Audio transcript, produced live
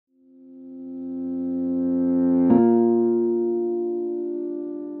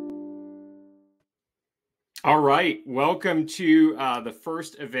All right, welcome to the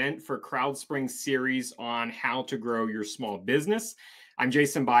first event for CrowdSpring series on how to grow your small business. I'm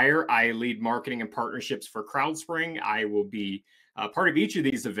Jason Beyer. I lead marketing and partnerships for CrowdSpring. I will be part of each of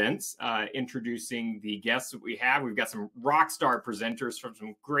these events, introducing the guests that we have. We've got some rock star presenters from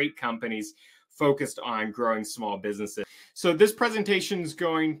some great companies focused on growing small businesses. So this presentation is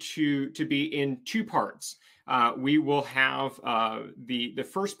going to be in two parts. We will have the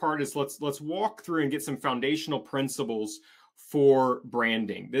first part is let's walk through and get some foundational principles for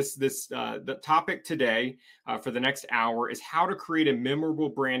branding. The topic today for the next hour is how to create a memorable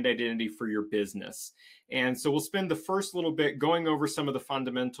brand identity for your business. And so we'll spend the first little bit going over some of the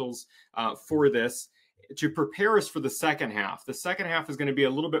fundamentals for this to prepare us for the second half. The second half is going to be a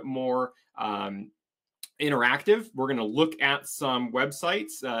little bit more interactive. We're going to look at some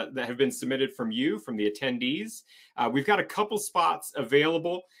websites that have been submitted from the attendees. We've got a couple spots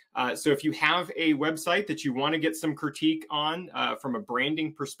available. So if you have a website that you want to get some critique on from a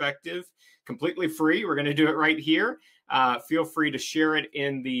branding perspective, completely free. We're going to do it right here. Feel free to share it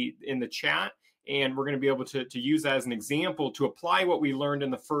in the chat. And we're going to be able to use that as an example to apply what we learned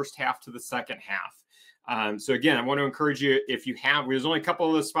in the first half to the second half. So again, I want to encourage you, if you have, there's only a couple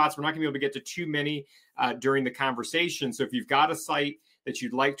of those spots. We're not going to be able to get to too many during the conversation. So if you've got a site that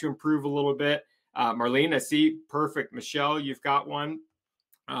you'd like to improve a little bit, Marlene, I see, perfect. Michelle, you've got one.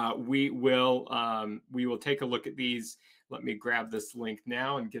 We will take a look at these. Let me grab this link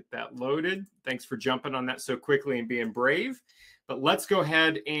now and get that loaded. Thanks for jumping on that so quickly and being brave. But let's go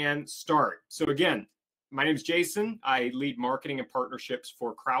ahead and start. So again, my name is Jason. I lead marketing and partnerships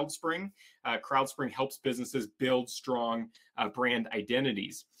for CrowdSpring. CrowdSpring helps businesses build strong brand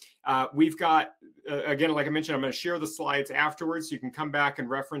identities. We've got, again, like I mentioned, I'm going to share the slides afterwards. So you can come back and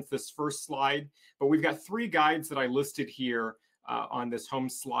reference this first slide. But we've got three guides that I listed here on this home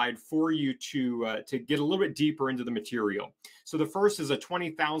slide for you to get a little bit deeper into the material. So the first is a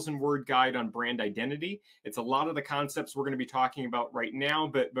 20,000 word guide on brand identity. It's a lot of the concepts we're going to be talking about right now,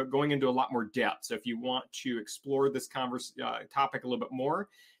 but going into a lot more depth. So if you want to explore this topic a little bit more,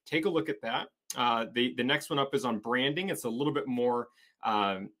 take a look at that. The next one up is on branding. It's a little bit more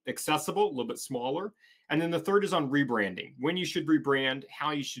accessible, a little bit smaller. And then the third is on rebranding, when you should rebrand,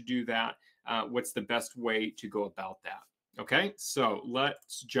 how you should do that, what's the best way to go about that. Okay, so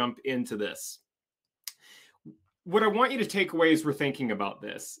let's jump into this. What I want you to take away as we're thinking about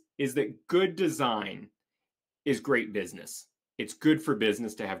this is that good design is great business. It's good for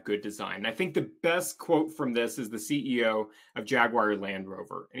business to have good design. And I think the best quote from this is the CEO of Jaguar Land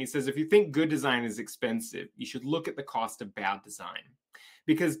Rover. And he says, if you think good design is expensive, you should look at the cost of bad design.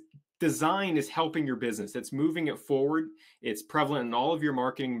 Because design is helping your business. It's moving it forward. It's prevalent in all of your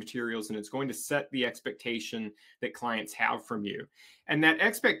marketing materials, and it's going to set the expectation that clients have from you. And that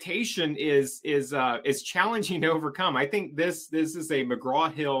expectation is challenging to overcome. I think this is a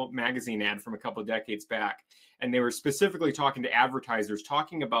McGraw-Hill magazine ad from a couple of decades back, and they were specifically talking to advertisers,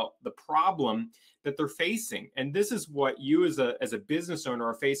 talking about the problem that they're facing. And this is what you as a business owner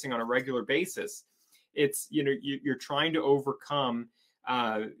are facing on a regular basis. It's, you're trying to overcome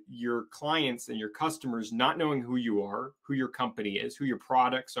your clients and your customers not knowing who you are, who your company is, who your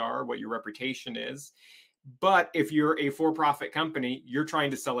products are, what your reputation is. But if you're a for-profit company, you're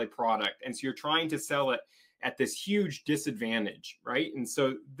trying to sell a product. And so you're trying to sell it at this huge disadvantage, right? And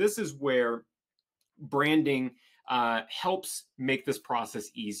so this is where branding helps make this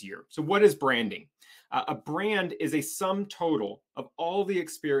process easier. So what is branding? A brand is a sum total of all the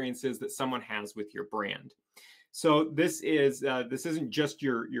experiences that someone has with your brand. So this isn't just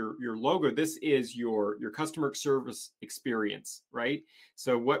your logo. This is your customer service experience, right?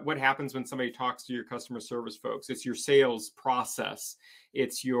 So what happens when somebody talks to your customer service folks? It's your sales process.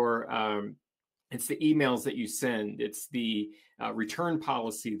 It's it's the emails that you send. It's the return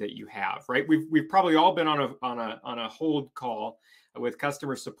policy that you have, right? We've probably all been on a hold call with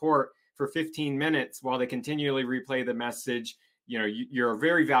customer support for 15 minutes while they continually replay the message. You're a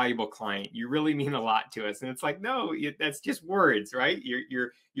very valuable client. You really mean a lot to us. And it's like, no, that's just words, right?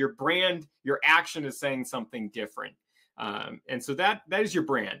 Your brand, your action is saying something different. And so that is your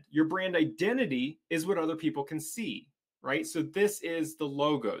brand. Your brand identity is what other people can see, right? So this is the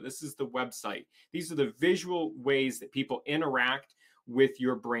logo. This is the website. These are the visual ways that people interact with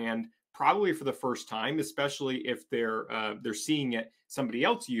your brand, probably for the first time, especially if they're seeing somebody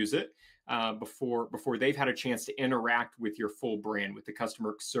else use it. Before they've had a chance to interact with your full brand, with the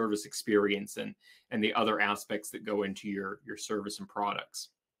customer service experience and the other aspects that go into your service and products.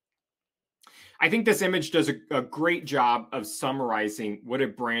 I think this image does a great job of summarizing what a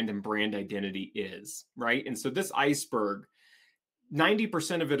brand and brand identity is, right? And so this iceberg,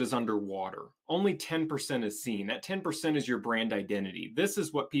 90% of it is underwater. Only 10% is seen. That 10% is your brand identity. This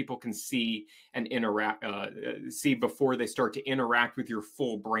is what people can see and see before they start to interact with your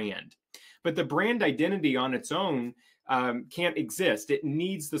full brand. But the brand identity on its own can't exist. It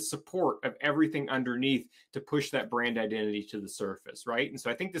needs the support of everything underneath to push that brand identity to the surface, right? And so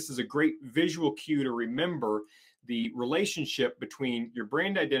I think this is a great visual cue to remember the relationship between your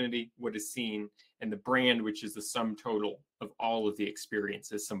brand identity, what is seen, and the brand, which is the sum total of all of the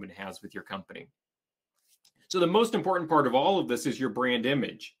experiences someone has with your company. So the most important part of all of this is your brand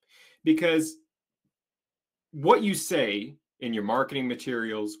image, because what you say in your marketing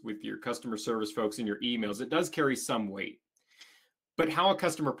materials, with your customer service folks, in your emails, it does carry some weight. But how a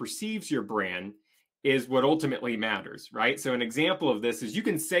customer perceives your brand is what ultimately matters, right? So an example of this is you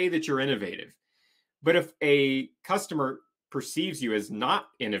can say that you're innovative, but if a customer perceives you as not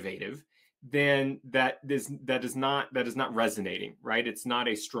innovative, then that is not resonating, right? It's not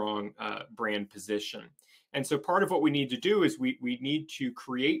a strong brand position. And so part of what we need to do is we need to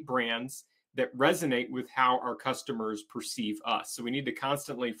create brands that resonate with how our customers perceive us. So we need to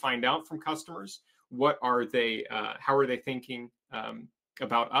constantly find out from customers, what are they, how are they thinking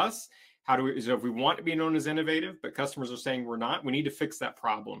about us? So if we want to be known as innovative, but customers are saying we're not, we need to fix that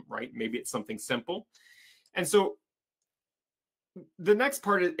problem, right? Maybe it's something simple. And so the next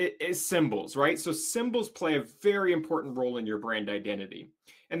part is symbols, right? So symbols play a very important role in your brand identity.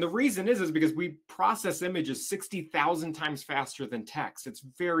 And the reason is because we process images 60,000 times faster than text. It's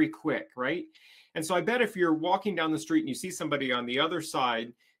very quick, right? And so I bet if you're walking down the street and you see somebody on the other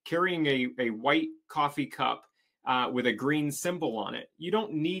side carrying a white coffee cup with a green symbol on it, you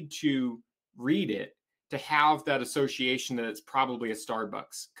don't need to read it to have that association that it's probably a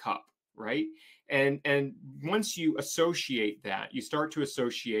Starbucks cup, right? And once you associate that, you start to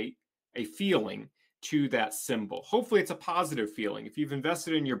associate a feeling to that symbol. Hopefully it's a positive feeling. If you've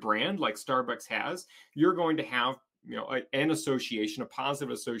invested in your brand like Starbucks has, you're going to have an association, a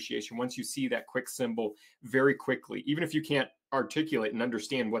positive association, once you see that quick symbol very quickly, even if you can't articulate and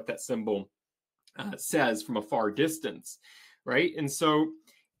understand what that symbol says from a far distance, right? And so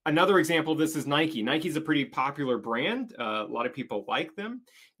another example of this is Nike. Nike's a pretty popular brand. A lot of people like them.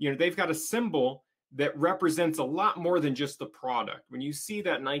 They've got a symbol that represents a lot more than just the product. When you see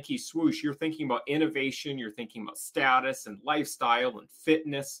that Nike swoosh, you're thinking about innovation, you're thinking about status and lifestyle and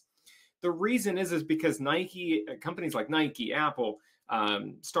fitness. The reason is because Nike, companies like Nike, Apple,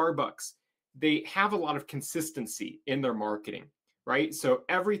 Starbucks, they have a lot of consistency in their marketing, right? So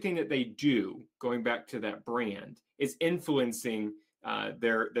everything that they do, going back to that brand, is influencing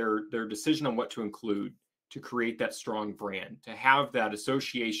their decision on what to include to create that strong brand, to have that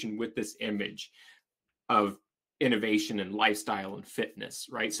association with this image of innovation and lifestyle and fitness,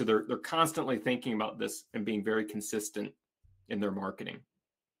 right? So they're constantly thinking about this and being very consistent in their marketing.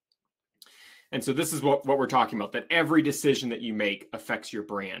 And so this is what we're talking about, that every decision that you make affects your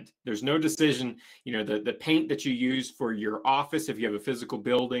brand. There's no decision, the paint that you use for your office, if you have a physical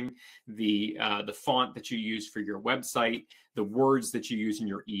building, the font that you use for your website, the words that you use in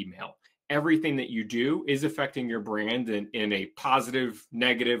your email. Everything that you do is affecting your brand in a positive,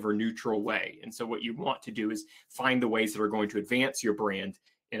 negative, or neutral way. And so what you want to do is find the ways that are going to advance your brand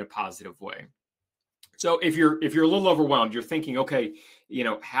in a positive way. So if you're a little overwhelmed, you're thinking, okay,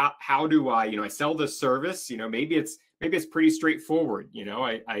 how do I sell this service? Maybe it's pretty straightforward.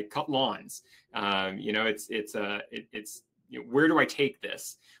 I cut lawns. Where do I take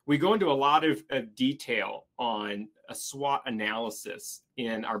this? We go into a lot of detail on a SWOT analysis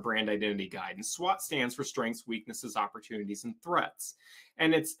in our brand identity guide. And SWOT stands for strengths, weaknesses, opportunities, and threats.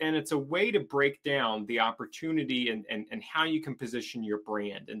 And it's a way to break down the opportunity and how you can position your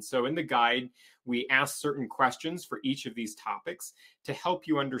brand. And so in the guide, we ask certain questions for each of these topics to help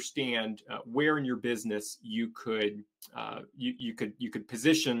you understand where in your business you could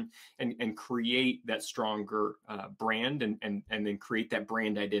position and create that stronger brand and then create that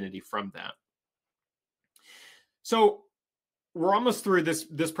brand identity from that. So we're almost through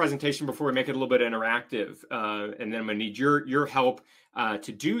this presentation before we make it a little bit interactive, and then I'm going to need your help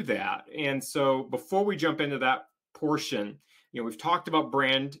to do that. And so before we jump into that portion, we've talked about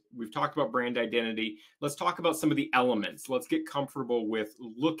brand, we've talked about brand identity. Let's talk about some of the elements. Let's get comfortable with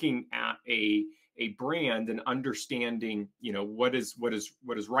looking at a brand and understanding, what is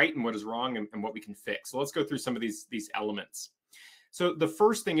right and what is wrong and what we can fix. So let's go through some of these elements. So the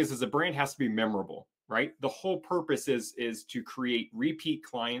first thing is a brand has to be memorable, right? The whole purpose is to create repeat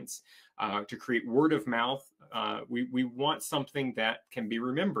clients, to create word of mouth, We want something that can be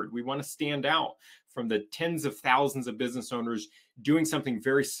remembered. We want to stand out from the tens of thousands of business owners doing something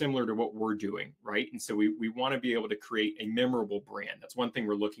very similar to what we're doing, right? And so we want to be able to create a memorable brand. That's one thing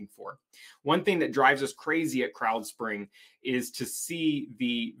we're looking for. One thing that drives us crazy at CrowdSpring is to see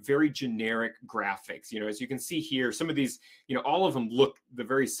the very generic graphics. As you can see here, some of these, all of them look the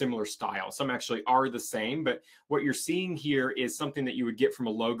very similar style. Some actually are the same, but what you're seeing here is something that you would get from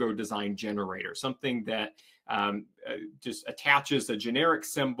a logo design generator, something that just attaches a generic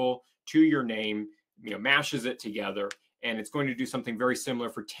symbol to your name, mashes it together, and it's going to do something very similar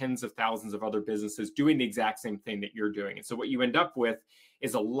for tens of thousands of other businesses doing the exact same thing that you're doing. And so what you end up with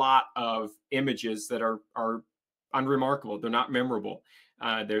is a lot of images that are unremarkable. They're not memorable.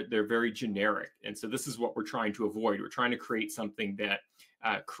 They're very generic. And so this is what we're trying to avoid. We're trying to create something that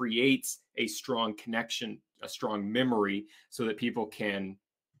creates a strong connection, a strong memory, so that people can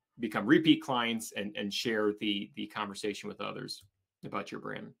become repeat clients and share the conversation with others about your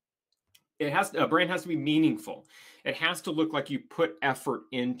brand. A brand has to be meaningful. It has to look like you put effort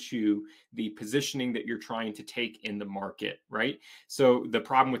into the positioning that you're trying to take in the market, right? So the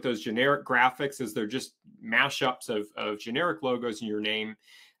problem with those generic graphics is they're just mashups of generic logos in your name.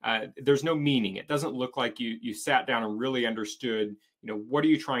 There's no meaning. It doesn't look like you sat down and really understood, what are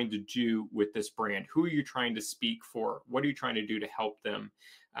you trying to do with this brand? Who are you trying to speak for? What are you trying to do to help them?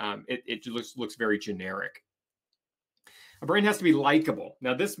 It looks very generic. A brand has to be likable.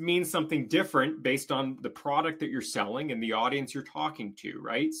 Now, this means something different based on the product that you're selling and the audience you're talking to,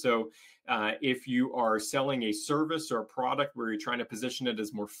 right? So if you are selling a service or a product where you're trying to position it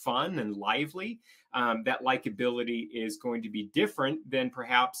as more fun and lively, that likability is going to be different than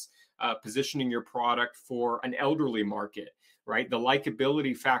perhaps positioning your product for an elderly market, right? The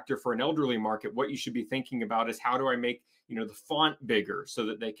likability factor for an elderly market, what you should be thinking about is, how do I make the font bigger so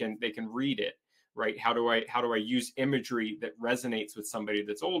that they can read it? Right? How do I use imagery that resonates with somebody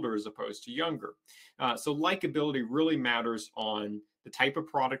that's older as opposed to younger? So likability really matters on the type of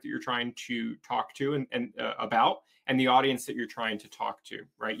product that you're trying to talk to and about, and the audience that you're trying to talk to.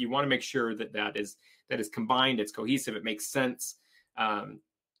 Right? You want to make sure that is combined, it's cohesive, it makes sense.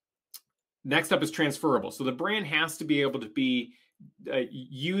 Next up is transferable. So the brand has to be able to be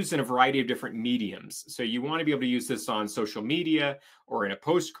used in a variety of different mediums. So you want to be able to use this on social media, or in a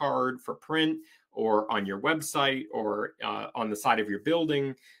postcard for print, or on your website, or on the side of your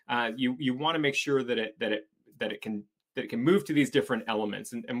building. You want to make sure that it can move to these different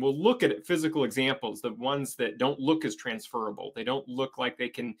elements. And we'll look at physical examples, the ones that don't look as transferable. They don't look like they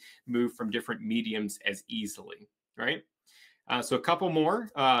can move from different mediums as easily, right? So a couple more.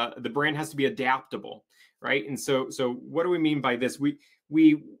 The brand has to be adaptable, right? And so what do we mean by this?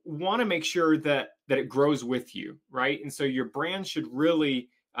 We want to make sure that it grows with you, right? And so your brand should really,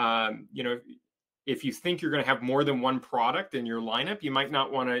 if you think you're going to have more than one product in your lineup, you might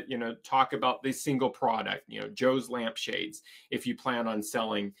not want to, talk about this single product, Joe's lampshades, if you plan on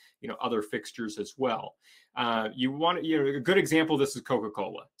selling, other fixtures as well. You want, a good example of this is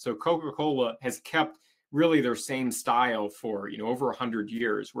Coca-Cola. So Coca-Cola has kept really their same style for, over 100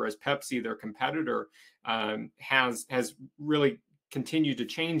 years, whereas Pepsi, their competitor, has really continue to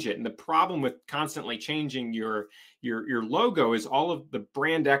change it. And the problem with constantly changing your logo is all of the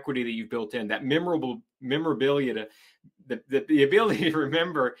brand equity that you've built in, that memorabilia, the ability to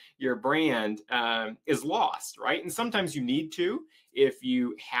remember your brand is lost, right? And sometimes you need to, if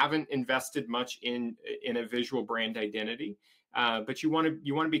you haven't invested much in a visual brand identity. But you want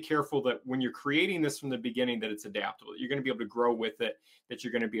to be careful that when you're creating this from the beginning, that it's adaptable, that you're going to be able to grow with it, that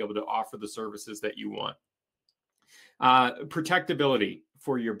you're going to be able to offer the services that you want. Protectability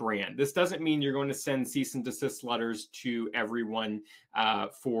for your brand. This doesn't mean you're going to send cease and desist letters to everyone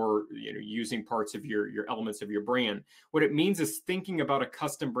for using parts of your elements of your brand. What it means is thinking about a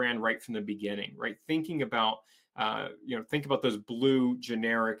custom brand right from the beginning, right? Thinking about think about those blue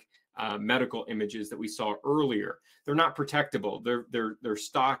generic medical images that we saw earlier. They're not protectable. They're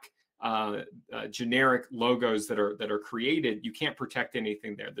stock generic logos that are created. You can't protect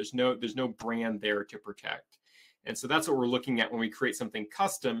anything there. There's no brand there to protect. And so that's what we're looking at when we create something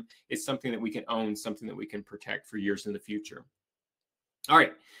custom. It's something that we can own, something that we can protect for years in the future. All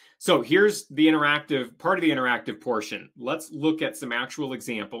right, so here's the interactive part of the interactive portion. Let's look at some actual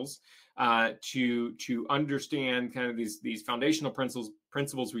examples to understand kind of these foundational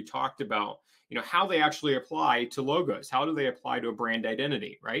principles we talked about, how they actually apply to logos. How do they apply to a brand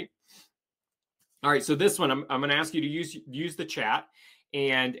identity, right? All right, so this one, I'm going to ask you to use the chat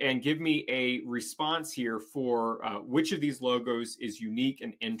and give me a response here for which of these logos is unique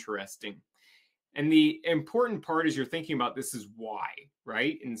and interesting. And the important part as you're thinking about this is why,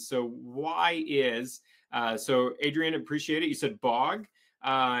 right? And so why is So Adrian, appreciate it. You said bog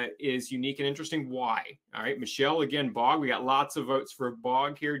is unique and interesting. Why? All right, Michelle, again, bog. We got lots of votes for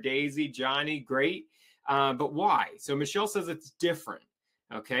bog here. Daisy, Johnny, great. But why? So Michelle says it's different.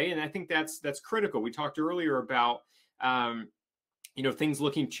 Okay, and I think that's critical. We talked earlier about things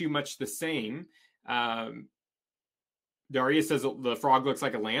looking too much the same. Daria says the frog looks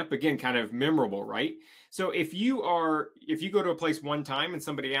like a lamp. Again, kind of memorable, right? So if you go to a place one time and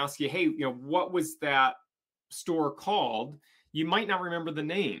somebody asks you, hey, what was that store called? You might not remember the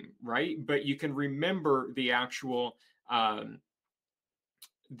name, right? But you can remember the actual I'm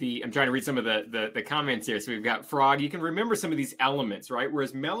trying to read some of the comments here. So we've got frog. You can remember some of these elements, right?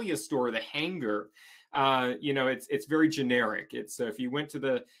 Whereas Melia's store, the hanger, it's very generic. It's if you went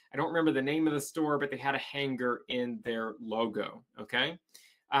to I don't remember the name of the store, but they had a hanger in their logo. Okay.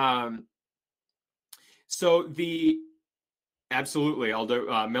 Absolutely,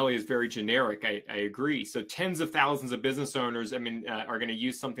 although Melia is very generic, I agree. So tens of thousands of business owners, are going to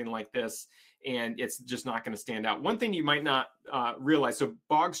use something like this, and it's just not going to stand out. One thing you might not realize, so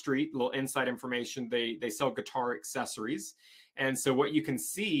Bog Street, little inside information, they sell guitar accessories. And so what you can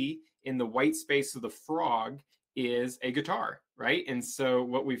see in the white space of the frog is a guitar, right? And so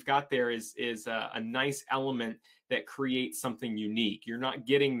what we've got there is a nice element that creates something unique. You're not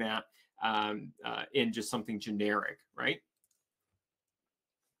getting that in just something generic, right?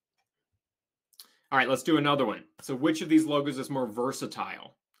 All right, let's do another one. So which of these logos is more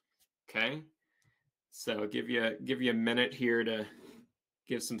versatile? Okay. So give you a minute here to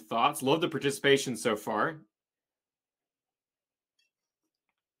give some thoughts. Love the participation so far.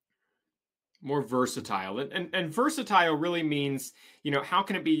 More versatile. And versatile really means, how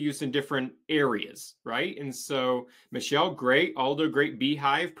can it be used in different areas, right? And so Michelle, great. Aldo, great.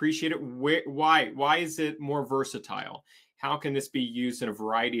 Beehive, appreciate it. Why is it more versatile? How can this be used in a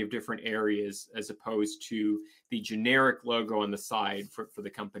variety of different areas as opposed to the generic logo on the side for the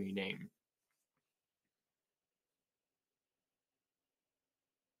company name?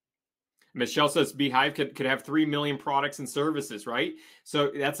 Michelle says Beehive could have 3 million products and services, right?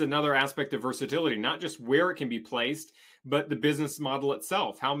 So that's another aspect of versatility, not just where it can be placed, but the business model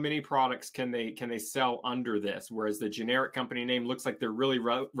itself. How many products can they sell under this? Whereas the generic company name looks like they're really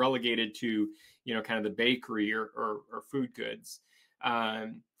relegated to, kind of the bakery or food goods.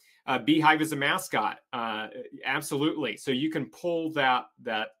 Beehive is a mascot. Absolutely. So you can pull that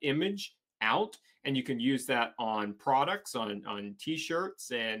image out, and you can use that on products, on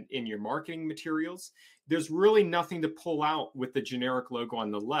t-shirts, and in your marketing materials. There's really nothing to pull out with the generic logo on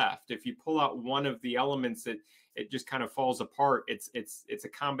the left. If you pull out one of the elements, it just kind of falls apart. It's a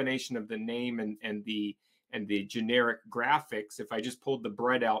combination of the name and the generic graphics. If I just pulled the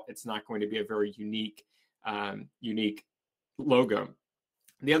bread out, it's not going to be a very unique logo.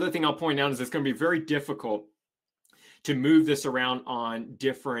 The other thing I'll point out is it's going to be very difficult to move this around on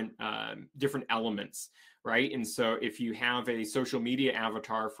different elements, right? And so if you have a social media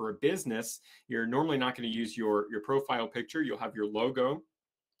avatar for a business, you're normally not going to use your profile picture. You'll have your logo.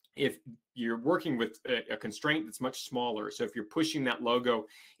 If you're working with a constraint that's much smaller, so if you're pushing that logo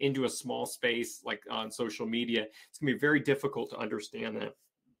into a small space like on social media, it's going to be very difficult to understand that.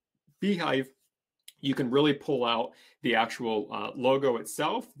 Beehive, you can really pull out the actual logo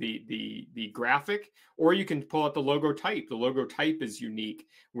itself, the graphic, or you can pull out the logo type. The logo type is unique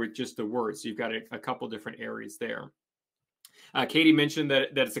with just the words. So you've got a couple different areas there. Katie mentioned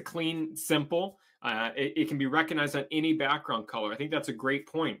that it's a clean, simple. It can be recognized on any background color. I think that's a great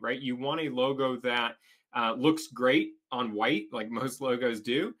point, right? You want a logo that looks great on white, like most logos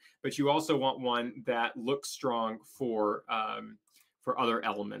do, but you also want one that looks strong for other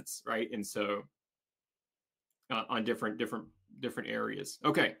elements, right? And so on different areas.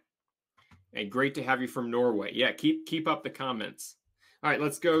 Okay. And great to have you from Norway. Yeah, keep up the comments. All right,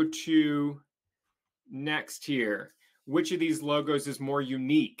 let's go to next here. Which of these logos is more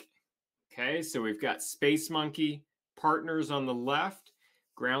unique? Okay, so we've got Space Monkey Partners on the left,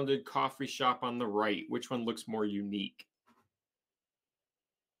 Grounded Coffee Shop on the right. Which one looks more unique?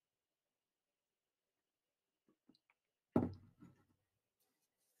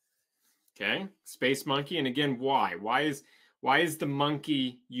 Okay, Space Monkey, and again, why? Why is the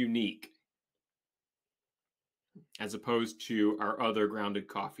monkey unique as opposed to our other Grounded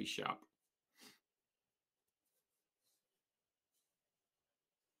Coffee Shop?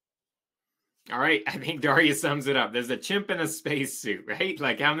 All right, I think Daria sums it up. There's a chimp in a spacesuit, right?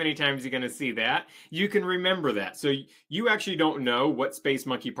 Like, how many times are you going to see that? You can remember that. So you actually don't know what Space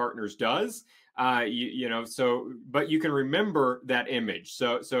Monkey Partners does. But you can remember that image.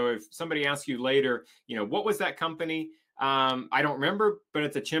 So if somebody asks you later, what was that company? I don't remember, but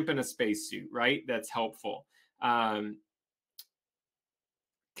it's a chimp in a spacesuit, right? That's helpful.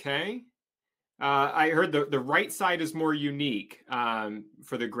 Okay. I heard the right side is more unique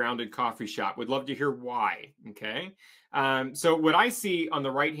for the grounded coffee shop. Would love to hear why. Okay. So what I see on the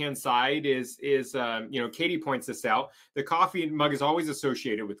right-hand side is Katie points this out. The coffee mug is always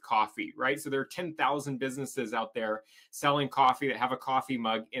associated with coffee, right? So there are 10,000 businesses out there selling coffee that have a coffee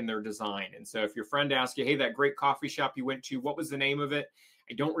mug in their design. And so if your friend asks you, hey, that great coffee shop you went to, what was the name of it?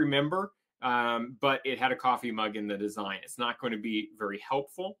 I don't remember, but it had a coffee mug in the design. It's not going to be very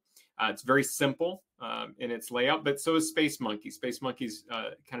helpful. It's very simple in its layout, but so is Space Monkey. Space Monkey's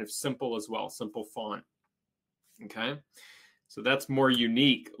kind of simple as well, simple font. Okay, so that's more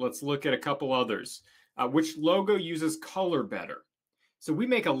unique. Let's look at a couple others. Which logo uses color better? So we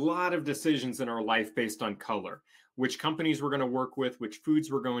make a lot of decisions in our life based on color. Which companies we're going to work with, which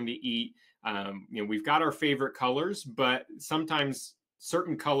foods we're going to eat. We've got our favorite colors, but sometimes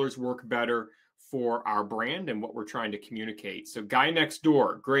certain colors work better for our brand and what we're trying to communicate. So Guy Next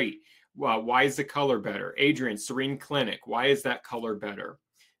Door, great. Well, why is the color better? Adrian, Serene Clinic, why is that color better?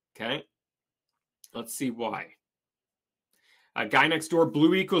 Okay, let's see why. Guy Next Door,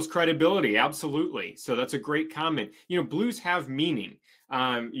 blue equals credibility. Absolutely. So that's a great comment. Blues have meaning.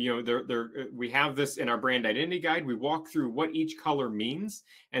 We have this in our brand identity guide. We walk through what each color means.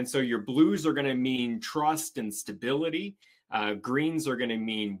 And so your blues are going to mean trust and stability. Greens are going to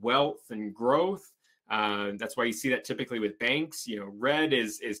mean wealth and growth. That's why you see that typically with banks. Red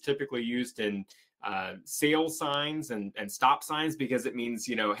is typically used in sale signs and stop signs because it means,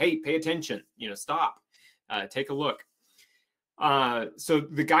 hey, pay attention, stop, take a look. So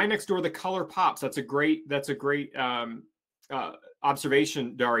the Guy Next Door, the color pops. That's a great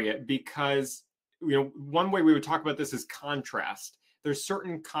observation, Daria, because one way we would talk about this is contrast. There's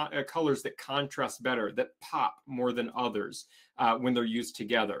certain colors that contrast better, that pop more than others when they're used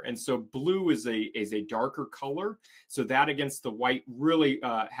together. And so blue is a darker color. So that against the white really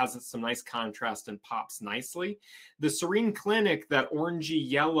has some nice contrast and pops nicely. The Serene Clinic, that orangey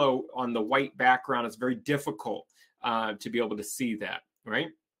yellow on the white background, is very difficult to be able to see that, right?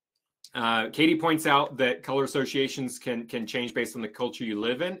 Katie points out that color associations can change based on the culture you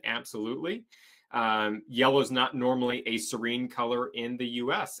live in. Absolutely. Yellow is not normally a serene color in the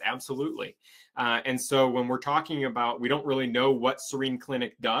US. Absolutely. And so when we're talking about, we don't really know what Serene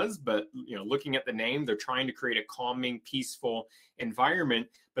Clinic does, but looking at the name, they're trying to create a calming, peaceful environment,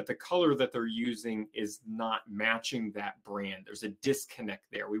 but the color that they're using is not matching that brand. There's a disconnect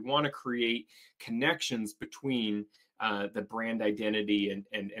there. We want to create connections between the brand identity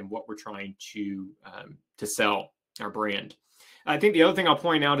and what we're trying to sell, our brand. I think the other thing I'll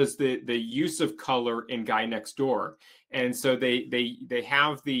point out is the use of color in Guy Next Door. And so they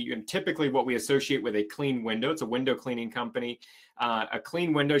have typically what we associate with a clean window. It's a window cleaning company. A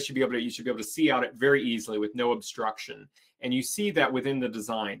clean window you should be able to see out it very easily with no obstruction. And you see that within the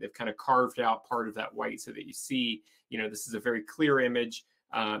design. They've kind of carved out part of that white so that you see, this is a very clear image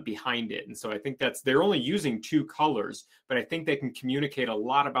behind it. And so I think they're only using two colors, but I think they can communicate a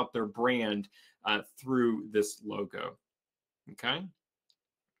lot about their brand through this logo. Okay.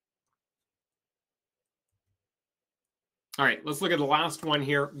 All right, let's look at the last one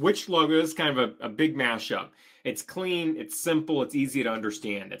here. Which logo is kind of a big mashup. It's clean, it's simple, it's easy to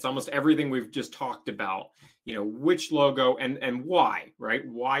understand. It's almost everything we've just talked about. Which logo and why, right?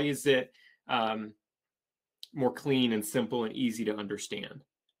 Why is it more clean and simple and easy to understand?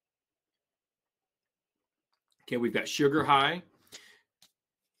 Okay, we've got Sugar High.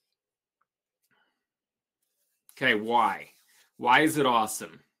 Okay, why? Why is it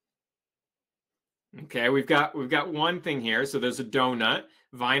awesome? Okay, we've got one thing here. So there's a donut,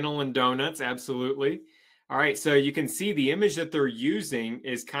 vinyl and donuts, absolutely. All right, so you can see the image that they're using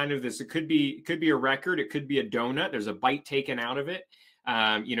is kind of this. It could be a record, it could be a donut. There's a bite taken out of it.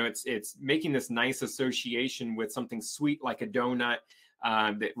 It's making this nice association with something sweet like a donut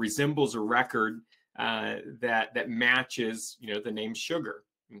that resembles a record that matches the name sugar.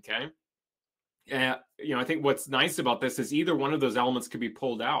 Okay. I think what's nice about this is either one of those elements could be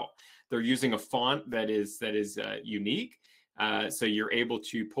pulled out. They're using a font that is unique, so you're able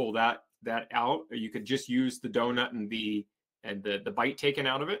to pull that out. You could just use the donut and the bite taken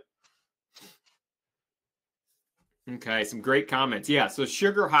out of it. Okay, some great comments. Yeah, so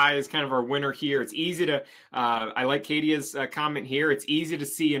Sugar High is kind of our winner here. It's easy to. I like Katia's comment here. It's easy to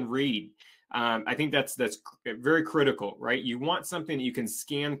see and read. I think that's very critical, right? You want something that you can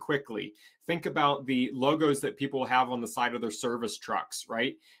scan quickly. Think about the logos that people have on the side of their service trucks,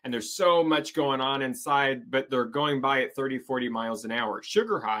 right? And there's so much going on inside, but they're going by at 30, 40 miles an hour.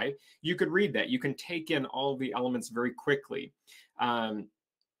 Sugar High, you could read that. You can take in all the elements very quickly.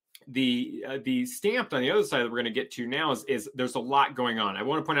 The stamped on the other side that we're going to get to now is there's a lot going on. I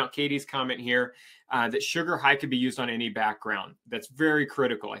want to point out Katie's comment here that Sugar High could be used on any background. That's very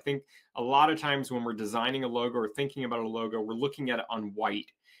critical. I think a lot of times when we're designing a logo or thinking about a logo, we're looking at it on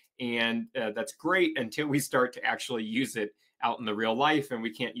white. And that's great until we start to actually use it out in the real life, and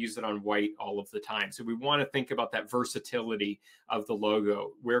we can't use it on white all of the time. So we want to think about that versatility of the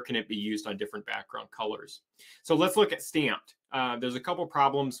logo. Where can it be used on different background colors? So let's look at stamped. There's a couple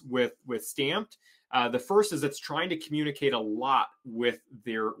problems with stamped. The first is it's trying to communicate a lot with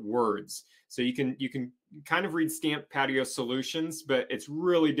their words. So you can kind of read stamped patio solutions, but it's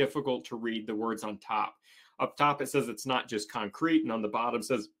really difficult to read the words on top. Up top, it says it's not just concrete, and on the bottom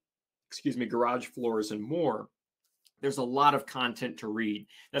says, excuse me, garage floors and more. There's a lot of content to read.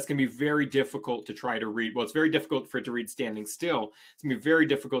 That's going to be very difficult to try to read. Well, it's very difficult for it to read standing still. It's going to be very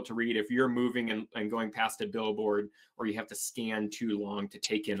difficult to read if you're moving and going past a billboard, or you have to scan too long to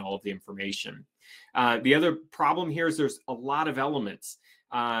take in all of the information. The other problem here is there's a lot of elements.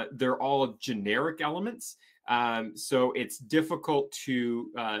 They're all generic elements. So it's difficult to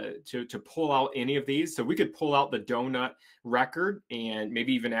pull out any of these. So we could pull out the donut record and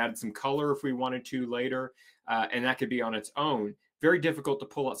maybe even add some color if we wanted to later. And that could be on its own. Very difficult to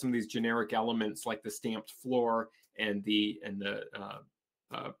pull out some of these generic elements like the stamped floor and the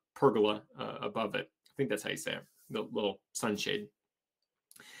pergola above it. I think that's how you say it, the little sunshade.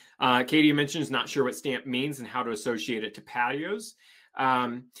 Katie mentions not sure what stamp means and how to associate it to patios.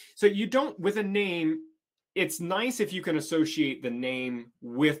 So you don't, with a name, it's nice if you can associate the name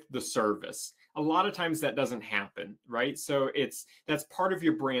with the service. A lot of times that doesn't happen, right? So that's part of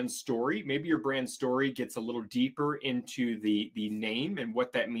your brand story. Maybe your brand story gets a little deeper into the name and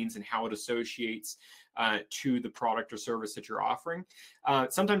what that means and how it associates to the product or service that you're offering.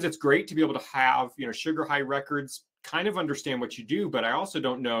 Sometimes it's great to be able to have, Sugar High Records kind of understand what you do, but I also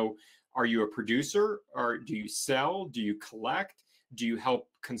don't know, are you a producer, or do you sell? Do you collect? Do you help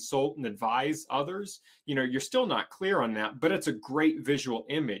consult and advise others? You're still not clear on that, but it's a great visual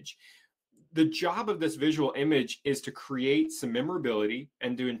image. The job of this visual image is to create some memorability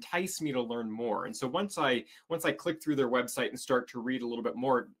and to entice me to learn more. And so once I click through their website and start to read a little bit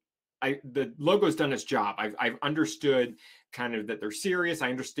more, the logo's done its job. I've understood kind of that they're serious. I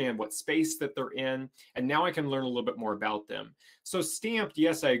understand what space that they're in, and now I can learn a little bit more about them. So stamped,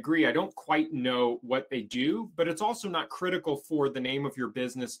 yes, I agree. I don't quite know what they do, but it's also not critical for the name of your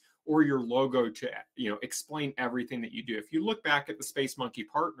business or your logo to, explain everything that you do. If you look back at the Space Monkey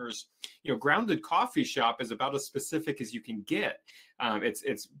Partners, Grounded Coffee Shop is about as specific as you can get.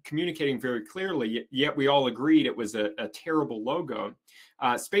 It's communicating very clearly, yet we all agreed it was a terrible logo.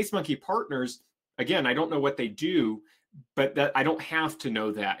 Space Monkey Partners, again, I don't know what they do, but that I don't have to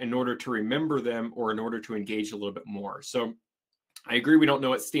know that in order to remember them or in order to engage a little bit more. So I agree, we don't know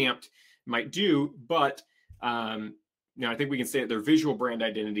what stamped might do, but I think we can say that their visual brand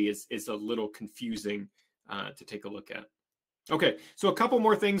identity is a little confusing to take a look at. Okay, so a couple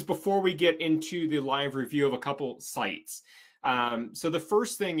more things before we get into the live review of a couple sites. So the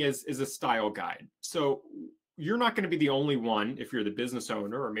first thing is a style guide. So you're not going to be the only one, if you're the business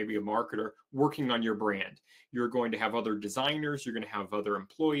owner or maybe a marketer, working on your brand. You're going to have other designers, you're going to have other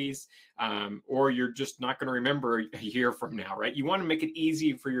employees, or you're just not going to remember a year from now, right? You want to make it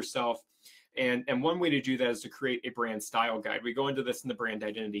easy for yourself. And one way to do that is to create a brand style guide. We go into this in the brand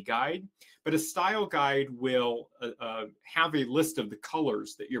identity guide, but a style guide will have a list of the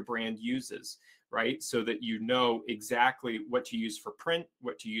colors that your brand uses, right? So that you know exactly what to use for print,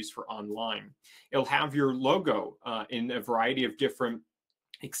 what to use for online. It'll have your logo in a variety of different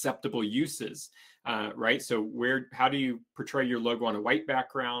acceptable uses, right? So how do you portray your logo on a white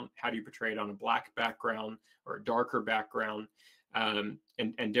background? How do you portray it on a black background or a darker background? And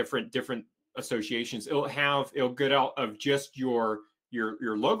different associations. It'll get out of just your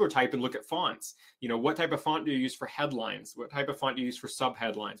logo type and look at fonts. What type of font do you use for headlines? What type of font do you use for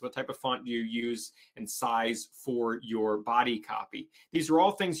subheadlines? What type of font do you use and size for your body copy? These are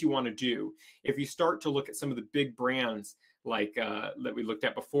all things you want to do. If you start to look at some of the big brands like that we looked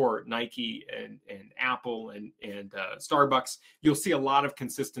at before, Nike and Apple and Starbucks, you'll see a lot of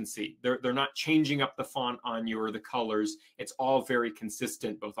consistency. They're not changing up the font on you or the colors. It's all very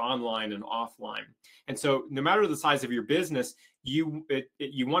consistent, both online and offline. And so no matter the size of your business, you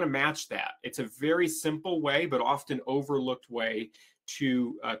want to match that. It's a very simple way, but often overlooked way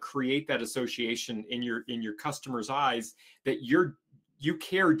to create that association in your customers' eyes that you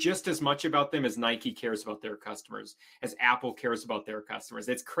care just as much about them as Nike cares about their customers, as Apple cares about their customers.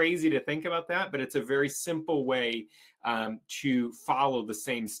 It's crazy to think about that, but it's a very simple way to follow the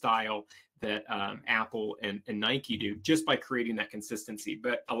same style that Apple and Nike do, just by creating that consistency.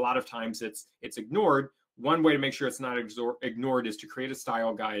 But a lot of times it's ignored. One way to make sure it's not ignored is to create a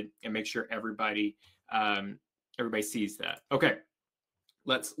style guide and make sure everybody sees that. Okay,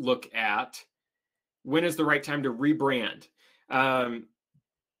 let's look at when is the right time to rebrand.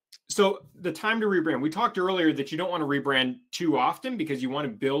 So the time to rebrand, we talked earlier that you don't want to rebrand too often because you want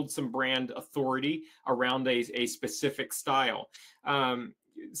to build some brand authority around a specific style.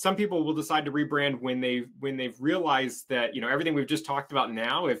 Some people will decide to rebrand when they've realized that, you know, everything we've just talked about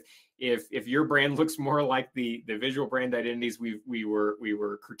now, if your brand looks more like the visual brand identities we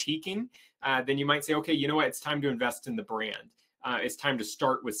were critiquing, then you might say, okay, you know what, it's time to invest in the brand. It's time to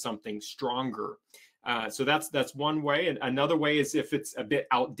start with something stronger. So that's one way. And another way is if it's a bit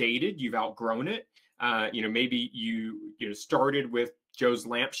outdated, you've outgrown it. You know, maybe you started with Joe's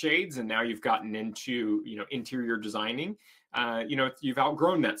lampshades and now you've gotten into, you know, interior designing. You know, you've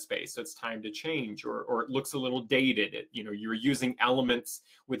outgrown that space, so it's time to change, or it looks a little dated. You know, you're using elements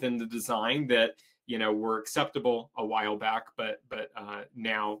within the design that, you know, were acceptable a while back, but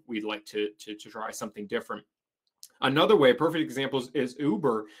now we'd like to try something different. Another way, a perfect example is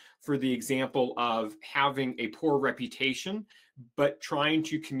Uber, for the example of having a poor reputation, but trying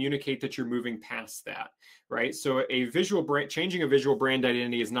to communicate that you're moving past that, right? So changing a visual brand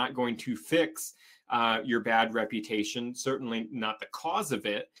identity is not going to fix your bad reputation, certainly not the cause of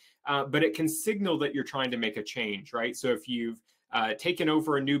it, but it can signal that you're trying to make a change, right? So if you've taken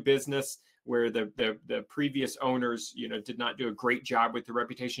over a new business where the previous owners, you know, did not do a great job with the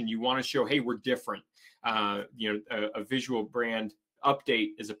reputation, you want to show, hey, we're different. You know, a visual brand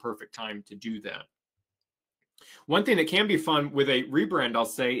update is a perfect time to do that. One thing that can be fun with a rebrand, I'll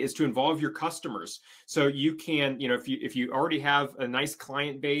say, is to involve your customers. So you can, you know, if you already have a nice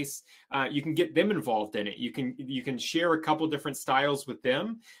client base, you can get them involved in it. You can share a couple different styles with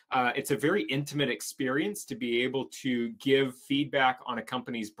them. It's a very intimate experience to be able to give feedback on a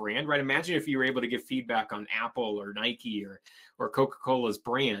company's brand, right? Imagine if you were able to give feedback on Apple or Nike or Coca-Cola's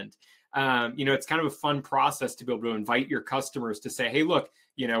brand. You know, it's kind of a fun process to be able to invite your customers to say, hey, look,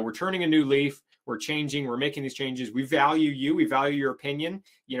 you know, we're turning a new leaf. We're changing. We're making these changes. We value you. We value your opinion.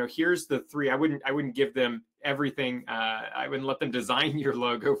 You know, here's the three. I wouldn't give them everything. I wouldn't let them design your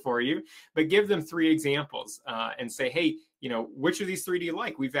logo for you, but give them 3 examples and say, hey, you know, which of these 3 do you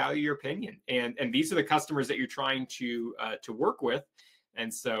like? We value your opinion, and these are the customers that you're trying to work with,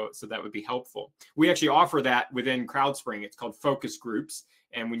 and so that would be helpful. We actually offer that within CrowdSpring. It's called focus groups.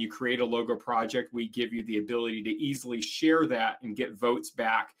 And when you create a logo project, we give you the ability to easily share that and get votes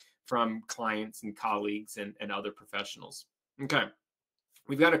back from clients and colleagues and other professionals. Okay.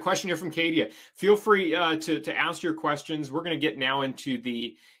 We've got a question here from Kadia. Feel free to ask your questions. We're going to get now into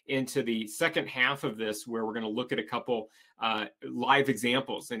the second half of this, where we're going to look at a couple live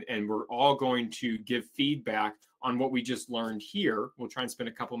examples, and we're all going to give feedback on what we just learned here. We'll try and spend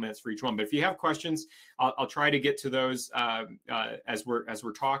a couple minutes for each one. But if you have questions, I'll try to get to those as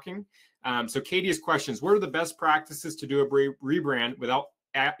we're talking. So Kadia's questions: what are the best practices to do a rebrand without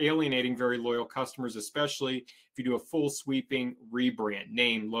alienating very loyal customers, especially if you do a full sweeping rebrand,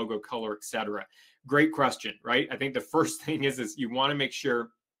 name, logo, color, etc.? Great question, right? I think the first thing is you want to make sure.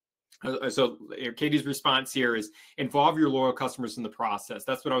 So Katie's response here is involve your loyal customers in the process.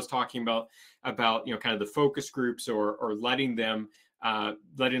 That's what I was talking about, you know, kind of the focus groups or letting them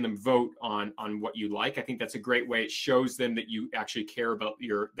vote on what you like. I think that's a great way. It shows them that you actually care about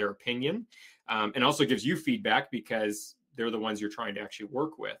their opinion, and also gives you feedback because they're the ones you're trying to actually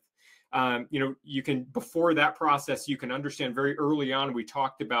work with. You know, you can, before that process, you can understand very early on, we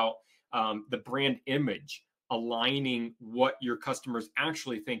talked about the brand image, aligning what your customers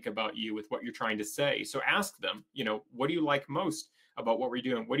actually think about you with what you're trying to say. So ask them, you know, what do you like most about what we're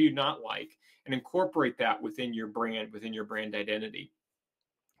doing? What do you not like? And incorporate that within your brand identity.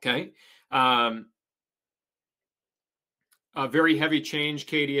 Okay. A very heavy change,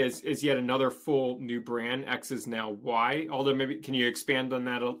 Katie, is yet another full new brand. X is now Y. Although maybe, can you expand on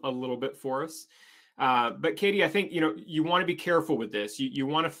that a little bit for us? But Katie, I think, you know, you want to be careful with this. You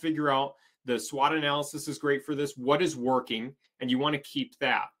want to figure out, the SWOT analysis is great for this. What is working? And you want to keep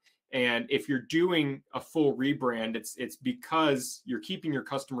that. And if you're doing a full rebrand, it's because you're keeping your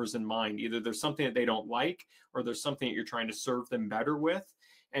customers in mind. Either there's something that they don't like, or there's something that you're trying to serve them better with.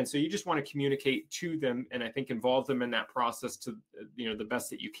 And so you just want to communicate to them, and I think involve them in that process to, you know, the best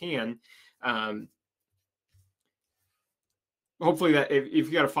that you can. hopefully that if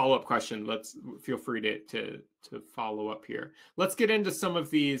you got a follow-up question, feel free to follow up here. Let's get into some of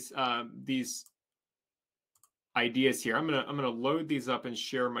these ideas here. I'm gonna load these up and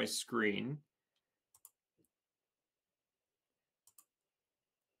share my screen.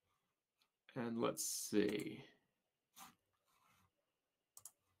 And let's see.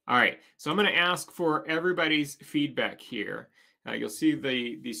 All right, so I'm going to ask for everybody's feedback here. You'll see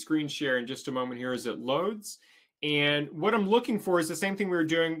the screen share in just a moment here as it loads. And what I'm looking for is the same thing we were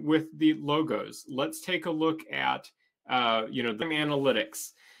doing with the logos. Let's take a look at the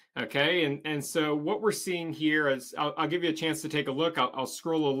analytics. Okay, and so what we're seeing here is, I'll give you a chance to take a look. I'll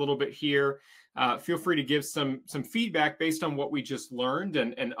scroll a little bit here. Feel free to give some feedback based on what we just learned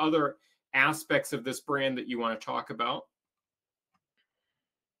and other aspects of this brand that you want to talk about.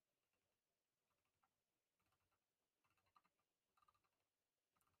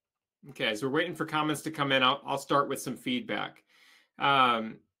 Okay, as we're waiting for comments to come in, I'll start with some feedback.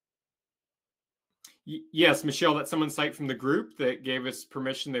 Yes, Michelle, that's someone's site from the group that gave us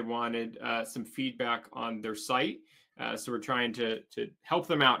permission. They wanted some feedback on their site. So we're trying to help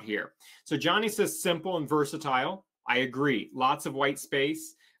them out here. So Johnny says simple and versatile. I agree. Lots of white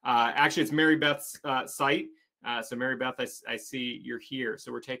space. Actually, it's Mary Beth's site. So Mary Beth, I see you're here.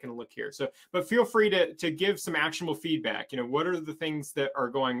 So we're taking a look here. So, but feel free to give some actionable feedback. What are the things that are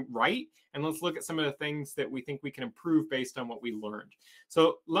going right? And let's look at some of the things that we think we can improve based on what we learned.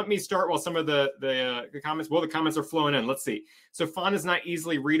 So let me start while some of the comments, well, the comments are flowing in. Let's see. So font is not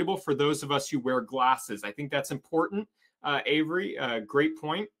easily readable for those of us who wear glasses. I think that's important, Avery. Great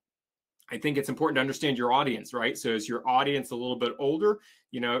point. I think it's important to understand your audience, right? So is your audience a little bit older,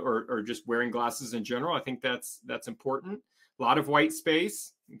 or just wearing glasses in general? I think that's important. A lot of white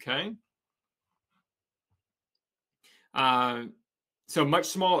space, okay? So much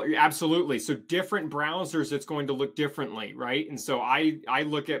smaller, absolutely. So different browsers, it's going to look differently, right? And so I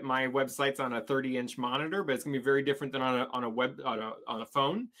look at my websites on a 30-inch monitor, but it's going to be very different than on a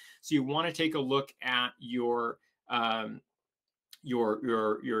phone. So you want to take a look at your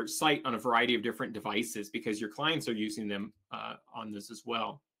site on a variety of different devices because your clients are using them on this as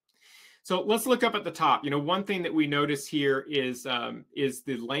well. So let's look up at the top. One thing that we notice here is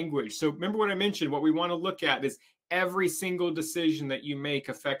the language. So remember what I mentioned. What we want to look at is every single decision that you make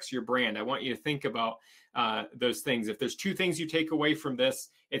affects your brand. I want you to think about those things. If there's two things you take away from this,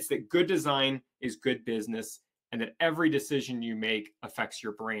 it's that good design is good business, and that every decision you make affects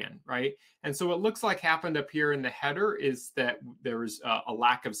your brand, right? And so what looks like happened up here in the header is that there was a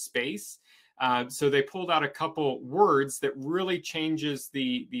lack of space. So they pulled out a couple words that really changes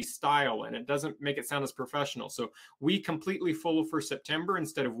the style, and it doesn't make it sound as professional. So we completely full for September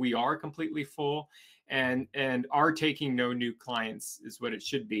instead of we are completely full, and are taking no new clients is what it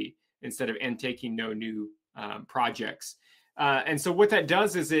should be instead of and taking no new projects. And so what that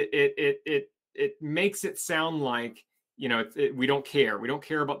does is it makes it sound like, we don't care. We don't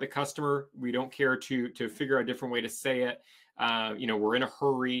care about the customer. We don't care to figure out a different way to say it. We're in a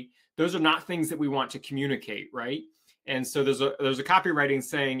hurry. Those are not things that we want to communicate, right? And so there's a copywriting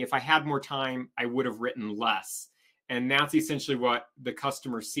saying, if I had more time, I would have written less. And that's essentially what the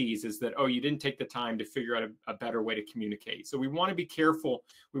customer sees, is that, oh, you didn't take the time to figure out a better way to communicate. So we want to be careful.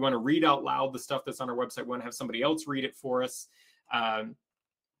 We want to read out loud the stuff that's on our website. We want to have somebody else read it for us.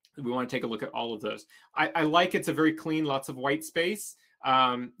 We want to take a look at all of those. I like it's a very clean, lots of white space.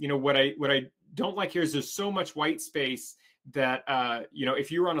 What I don't like here is there's so much white space that, if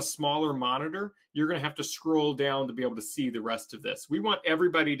you're on a smaller monitor, you're going to have to scroll down to be able to see the rest of this. We want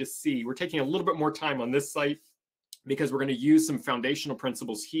everybody to see. We're taking a little bit more time on this site because we're going to use some foundational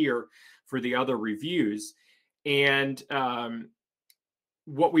principles here for the other reviews. And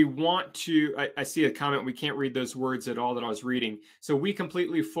what we want to, I see a comment, we can't read those words at all that I was reading. So we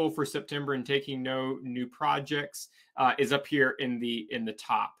completely full for September and taking no new projects is up here in the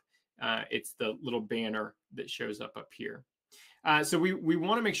top. It's the little banner that shows up here. So we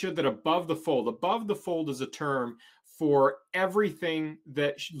want to make sure that above the fold is a term for everything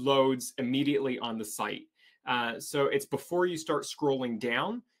that loads immediately on the site. So it's before you start scrolling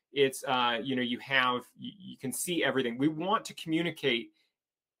down. It's, you can see everything. We want to communicate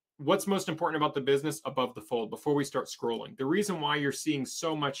what's most important about the business above the fold before we start scrolling. The reason why you're seeing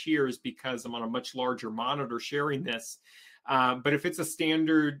so much here is because I'm on a much larger monitor sharing this. But if it's a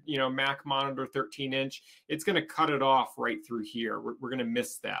standard, Mac monitor, 13-inch, it's going to cut it off right through here. We're going to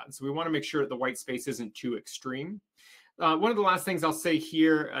miss that. And so we want to make sure that the white space isn't too extreme. One of the last things I'll say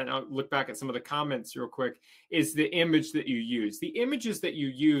here, and I'll look back at some of the comments real quick, is the image that you use. The images that you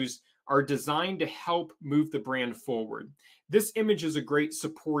use are designed to help move the brand forward. This image is a great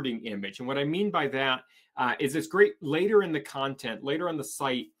supporting image. And what I mean by that, is it's great later in the content, later on the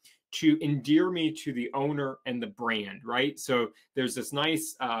site, to endear me to the owner and the brand, right? So there's this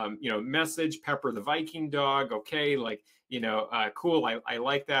nice, message, Pepper the Viking dog. Okay, like, cool. I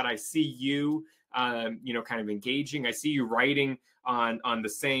like that. I see you, kind of engaging. I see you writing on the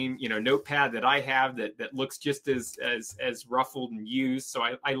same, notepad that I have that looks just as ruffled and used. So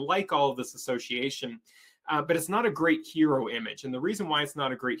I like all of this association. But it's not a great hero image. And the reason why it's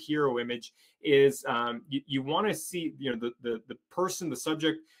not a great hero image is you want to see, the person, the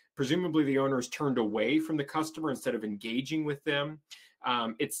subject, presumably the owner is turned away from the customer instead of engaging with them.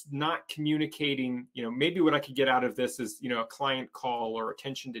 It's not communicating, maybe what I could get out of this is, a client call or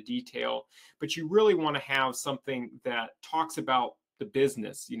attention to detail, but you really want to have something that talks about the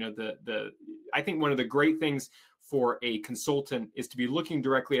business. I think one of the great things for a consultant is to be looking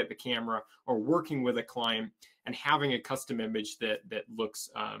directly at the camera or working with a client and having a custom image that looks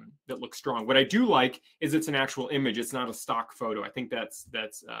strong. What I do like is it's an actual image. It's not a stock photo. I think that's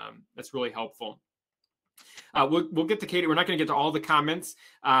really helpful. We'll get to Katie. We're not going to get to all the comments,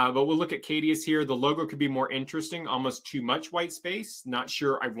 but we'll look at Katie's here. The logo could be more interesting, almost too much white space. Not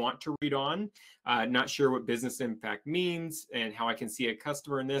sure I want to read on. Not sure what business impact means and how I can see a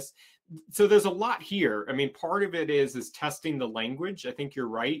customer in this. So there's a lot here. I mean, part of it is testing the language. I think you're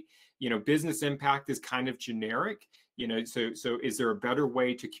right. Business impact is kind of generic. So is there a better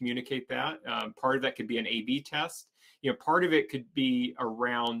way to communicate that? Part of that could be an A/B test. Part of it could be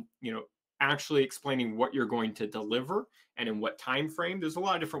around, actually explaining what you're going to deliver and in what time frame. There's a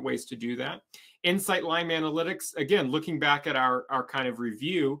lot of different ways to do that. Insight Lime Analytics, again, looking back at our kind of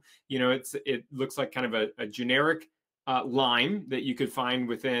review, it looks like kind of a generic lime that you could find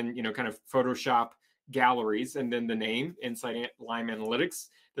within, kind of Photoshop galleries, and then the name, Insight Lime Analytics.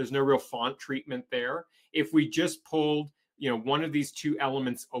 There's no real font treatment there. If we just pulled, one of these two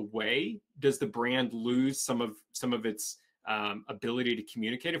elements away, does the brand lose some of its ability to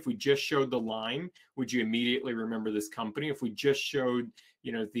communicate? If we just showed the lime, would you immediately remember this company? If we just showed,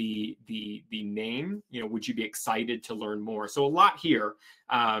 the name, would you be excited to learn more? So a lot here.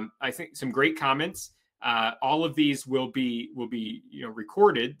 I think some great comments. All of these will be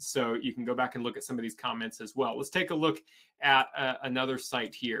recorded, so you can go back and look at some of these comments as well. Let's take a look at another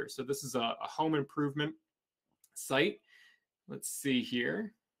site here. So this is a home improvement site. Let's see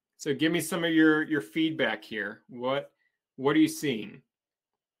here. So give me some of your feedback here. What are you seeing?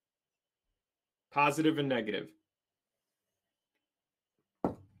 Positive and negative.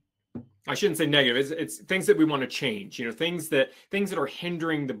 I shouldn't say negative. It's things that we want to change. Things that are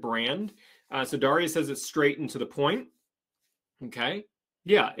hindering the brand. So Daria says it's straight and to the point. Okay,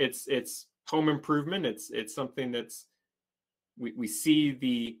 yeah, it's home improvement. It's something that's we see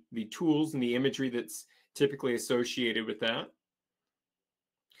the tools and the imagery that's typically associated with that.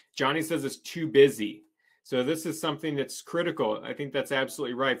 Johnny says it's too busy. So this is something that's critical. I think that's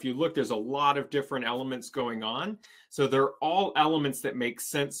absolutely right. If you look, there's a lot of different elements going on. So they're all elements that make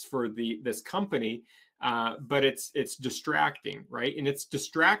sense for this company, but it's distracting, right? And it's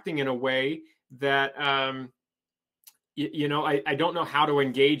distracting in a way that I don't know how to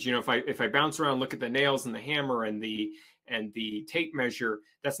engage. If I bounce around, look at the nails and the hammer and the tape measure,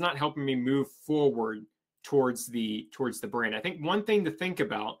 that's not helping me move forward towards the brand. I think one thing to think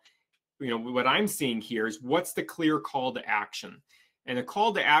about, what I'm seeing here is what's the clear call to action. And a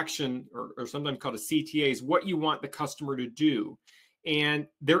call to action, or sometimes called a CTA, is what you want the customer to do. And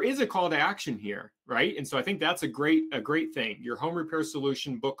there is a call to action here, right? And so I think that's a great thing. Your home repair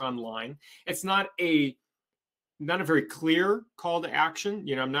solution, book online. It's not a very clear call to action.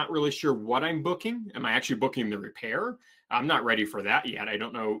 I'm not really sure what I'm booking. Am I actually booking the repair? I'm not ready for that yet. I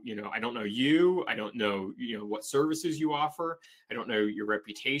don't know, I don't know you. I don't know, what services you offer. I don't know your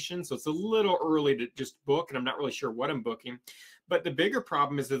reputation. So it's a little early to just book, and I'm not really sure what I'm booking. But the bigger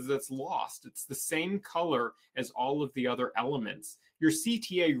problem is that it's lost. It's the same color as all of the other elements. Your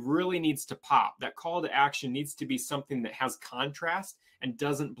CTA really needs to pop. That call to action needs to be something that has contrast and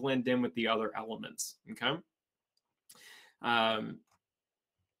doesn't blend in with the other elements, okay?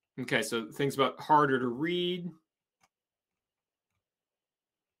 Okay, so things about harder to read.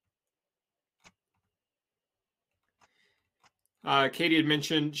 Katie had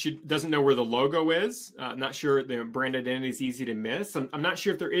mentioned she doesn't know where the logo is. Not sure the brand identity is easy to miss. I'm not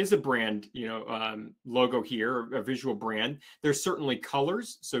sure if there is a brand, logo here, or a visual brand. There's certainly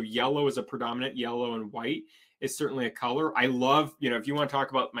colors. So yellow is a predominant, yellow and white is certainly a color. I love, if you want to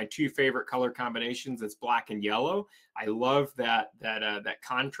talk about my two favorite color combinations, it's black and yellow. I love that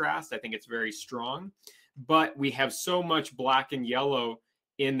contrast. I think it's very strong. But we have so much black and yellow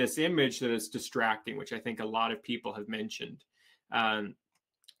in this image that it's distracting, which I think a lot of people have mentioned.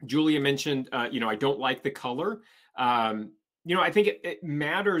 Julia mentioned, I don't like the color. I think it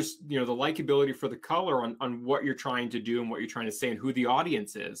matters, the likability for the color on what you're trying to do and what you're trying to say and who the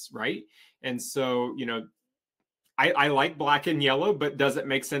audience is, right? And so, I like black and yellow, but does it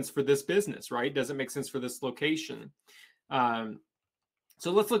make sense for this business, right? Does it make sense for this location?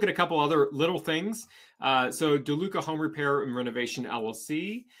 So let's look at a couple other little things. So DeLuca Home Repair and Renovation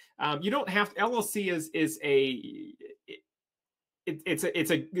LLC. You don't have to, LLC is a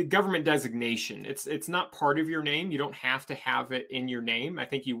it's a government designation. It's not part of your name. You don't have to have it in your name. I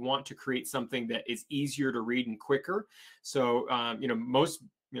think you want to create something that is easier to read and quicker. So most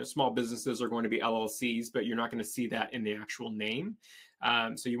small businesses are going to be LLCs, but you're not going to see that in the actual name.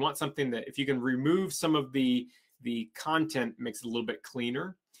 So you want something that if you can remove some of the content, makes it a little bit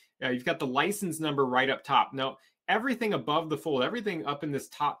cleaner. You've got the license number right up top. Now, everything above the fold, everything up in this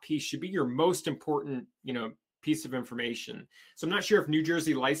top piece should be your most important, piece of information. So I'm not sure if New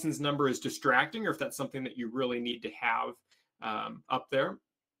Jersey license number is distracting or if that's something that you really need to have up there.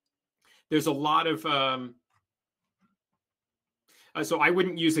 There's a lot of, so I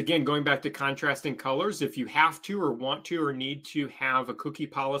wouldn't use, again, going back to contrasting colors, if you have to or want to or need to have a cookie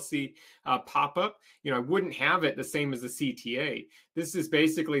policy pop up, I wouldn't have it the same as the CTA. This is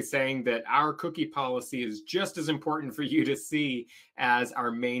basically saying that our cookie policy is just as important for you to see as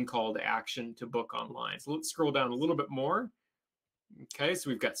our main call to action to book online. So let's scroll down a little bit more. Okay, so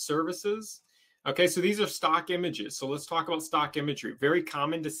we've got services. Okay, so these are stock images. So let's talk about stock imagery. Very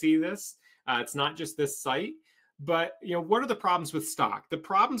common to see this. It's not just this site. But, what are the problems with stock? The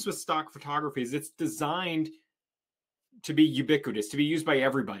problems with stock photography is it's designed to be ubiquitous, to be used by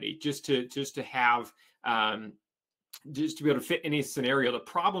everybody, just to have, just to be able to fit any scenario. The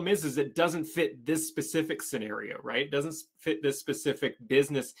problem is it doesn't fit this specific scenario, right? It doesn't fit this specific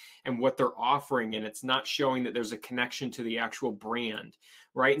business and what they're offering, and it's not showing that there's a connection to the actual brand,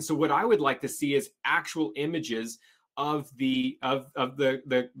 right? And so what I would like to see is actual images of the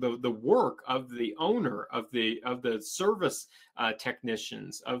work of the owner, of the service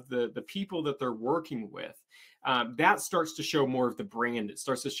technicians, of the people that they're working with. That starts to show more of the brand. It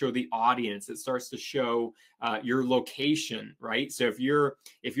starts to show the audience. It starts to show your location, right? So if you're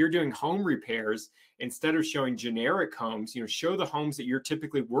doing home repairs, instead of showing generic homes, show the homes that you're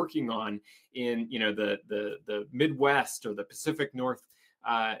typically working on in the Midwest or the Pacific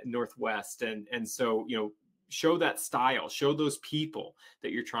Northwest, and so show that style, show those people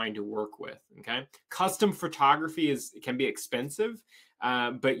that you're trying to work with. Okay, custom photography can be expensive,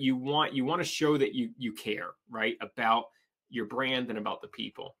 but you want to show that you care, right, about your brand and about the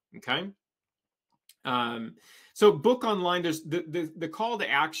people. Okay, so book online. There's the call to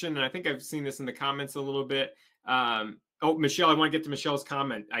action, and I think I've seen this in the comments a little bit. Oh, Michelle, I want to get to Michelle's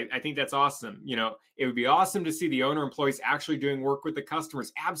comment. I think that's awesome. It would be awesome to see the owner employees actually doing work with the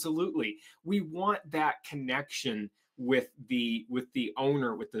customers. Absolutely. We want that connection with the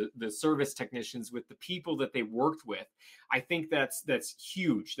owner, with the service technicians, with the people that they worked with. I think that's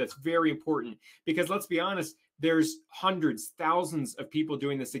huge. That's very important, because let's be honest, there's hundreds, thousands of people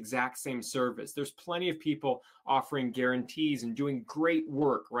doing this exact same service. There's plenty of people offering guarantees and doing great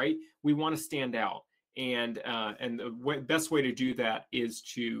work, right? We want to stand out. And the best way to do that is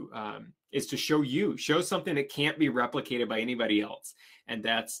to show something that can't be replicated by anybody else, and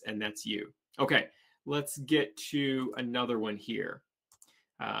that's you. Okay, let's get to another one here.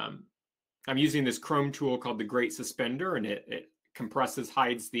 I'm using this Chrome tool called the Great Suspender, and it compresses,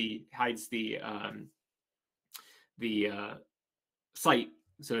 hides the site,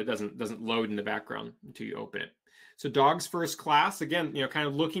 so it doesn't load in the background until you open it. So dogs first class, again, kind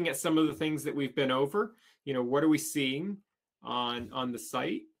of looking at some of the things that we've been over. What are we seeing on the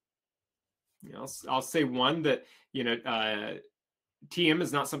site? I'll say one that TM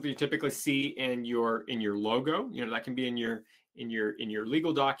is not something you typically see in your logo. That can be in your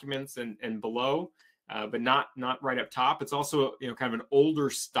legal documents and below, but not right up top. It's also kind of an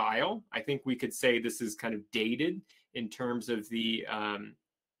older style. I think we could say this is kind of dated in terms of the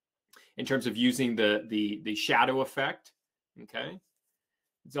using the shadow effect. Okay,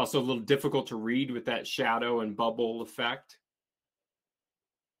 it's also a little difficult to read with that shadow and bubble effect.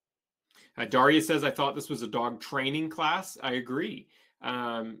 Daria says, I thought this was a dog training class. I agree.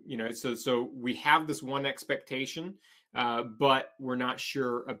 So we have this one expectation, but we're not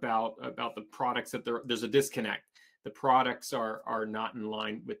sure about the products that there's a disconnect. The products are not in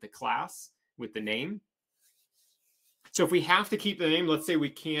line with the class, with the name. So if we have to keep the name, let's say we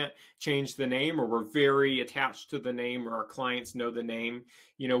can't change the name, or we're very attached to the name, or our clients know the name,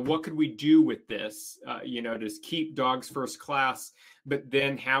 what could we do with this, to keep dogs first class, but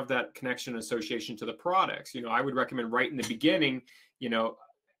then have that connection and association to the products? I would recommend right in the beginning,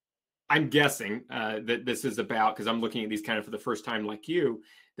 I'm guessing that this is about, because I'm looking at these kind of for the first time like you,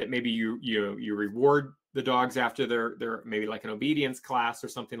 that maybe you reward the dogs after their maybe like an obedience class or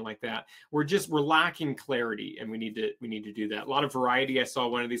something like that. We're lacking clarity, and we need to do that. A lot of variety. I saw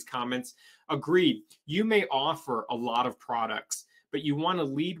one of these comments. Agreed. You may offer a lot of products, but you want to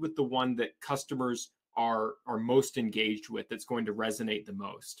lead with the one that customers are most engaged with, that's going to resonate the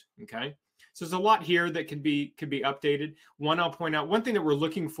most. Okay. So there's a lot here that could be updated. One I'll point out, one thing that we're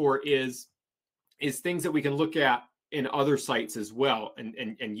looking for is things that we can look at in other sites as well,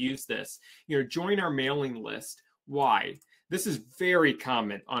 and use this. Join our mailing list. Why? This is very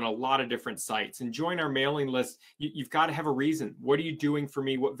common on a lot of different sites. And join our mailing list. You've got to have a reason. What are you doing for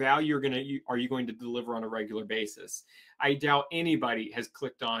me? What value are you going to deliver on a regular basis? I doubt anybody has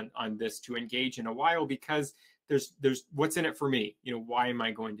clicked on this to engage in a while, because there's what's in it for me. Why am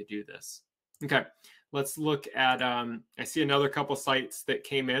I going to do this? Okay, let's look at, I see another couple sites that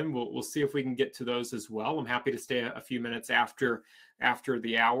came in. We'll see if we can get to those as well. I'm happy to stay a few minutes after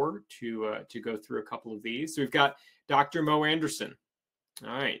the hour to go through a couple of these. So we've got Dr. Mo Anderson.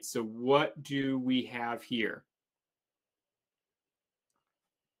 All right, so what do we have here?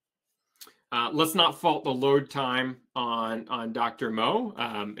 Let's not fault the load time on Dr. Mo.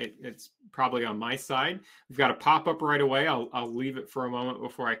 It's probably on my side. We've got a pop-up right away. I'll leave it for a moment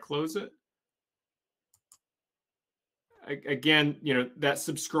before I close it. Again, that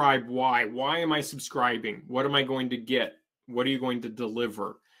subscribe, why am I subscribing? What am I going to get? What are you going to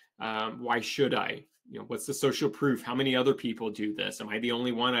deliver? Why should I? What's the social proof? How many other people do this? Am I the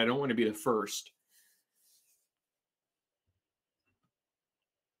only one? I don't want to be the first.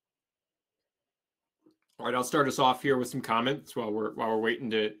 All right, I'll start us off here with some comments while we're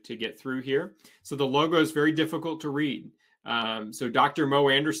waiting to get through here. So the logo is very difficult to read. So Dr. Mo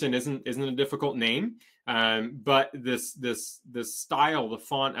Anderson isn't a difficult name, but this style, the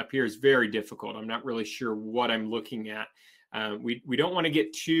font up here is very difficult. I'm not really sure what I'm looking at. We don't want to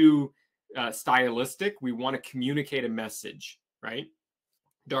get too stylistic. We want to communicate a message, right?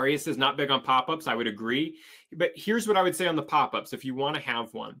 Darius is not big on pop-ups. I would agree, but here's what I would say on the pop-ups if you want to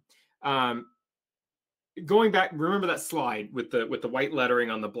have one. Going back, remember that slide with the white lettering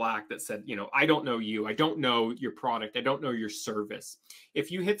on the black that said, I don't know you, I don't know your product, I don't know your service.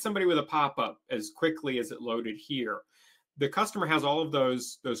 If you hit somebody with a pop-up as quickly as it loaded here, the customer has all of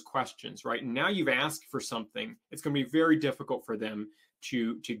those questions, right? And now you've asked for something. It's going to be very difficult for them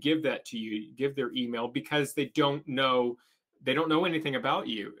to give that to you, give their email, because they don't know anything about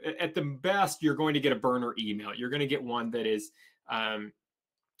you. At the best, you're going to get a burner email. You're going to get one that is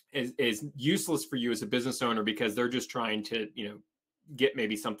useless for you as a business owner, because they're just trying to get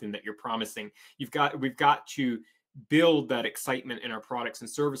maybe something that you're promising. We've got to build that excitement in our products and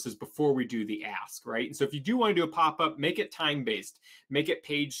services before we do the ask, right? And so if you do want to do a pop-up, make it time-based, make it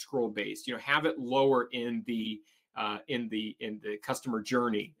page scroll based, have it lower in the customer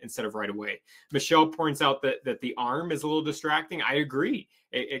journey instead of right away. Michelle points out that the arm is a little distracting. I agree.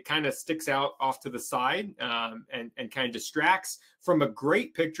 It kind of sticks out off to the side and kind of distracts from a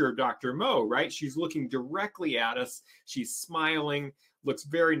great picture of Dr. Mo, right? She's looking directly at us. She's smiling, looks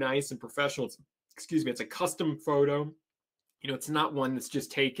very nice and professional. It's a custom photo. It's not one that's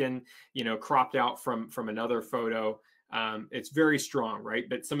just taken, cropped out from another photo. It's very strong, right?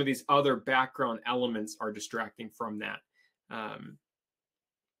 But some of these other background elements are distracting from that.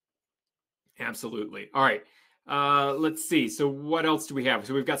 Absolutely. All right. Let's see. So what else do we have?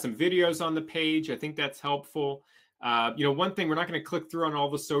 So we've got some videos on the page. I think that's helpful. One thing, we're not going to click through on all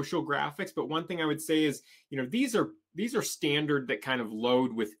the social graphics, but one thing I would say is, these are standard that kind of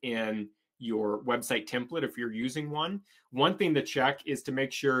load within your website template if you're using one. One thing to check is to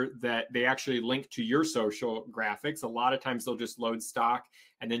make sure that they actually link to your social graphics. A lot of times they'll just load stock,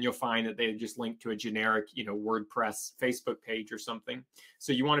 and then you'll find that they just link to a generic, WordPress Facebook page or something.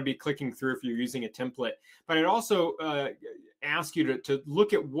 So you want to be clicking through if you're using a template. But I'd also ask you to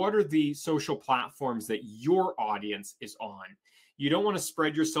look at what are the social platforms that your audience is on. You don't want to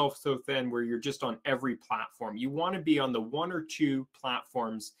spread yourself so thin where you're just on every platform. You want to be on the one or two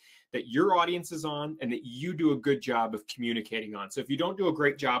platforms that your audience is on and that you do a good job of communicating on. So if you don't do a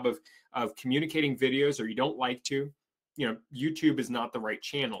great job of communicating videos, or you don't like to, YouTube is not the right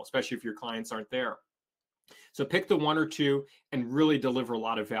channel, especially if your clients aren't there. So pick the one or two and really deliver a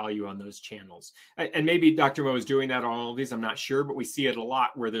lot of value on those channels. And maybe Dr. Mo is doing that on all of these, I'm not sure, but we see it a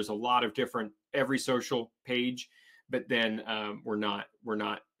lot where there's a lot of different, every social page, but then we're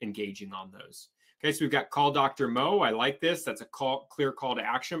not engaging on those. Okay, so we've got call Dr. Mo. I like this. That's a clear call to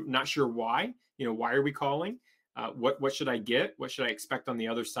action. I'm not sure why. Why are we calling? What should I get? What should I expect on the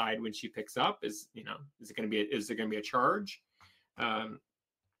other side when she picks up? Is it going to be a charge?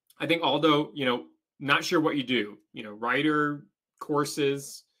 I think Aldo, not sure what you do, writer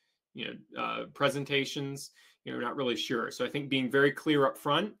courses, presentations, not really sure. So I think being very clear up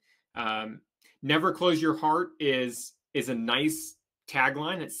front, never close your heart is a nice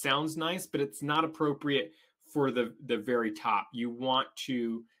tagline. It sounds nice, but it's not appropriate for the very top. You want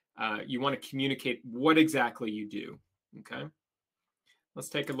to communicate what exactly you do. Okay. Let's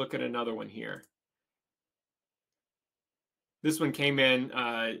take a look at another one here. This one came in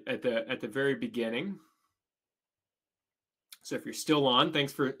at the very beginning. So if you're still on,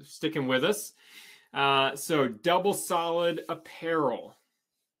 thanks for sticking with us. So double solid apparel.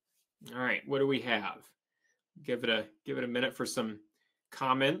 All right, what do we have? Give it a minute for some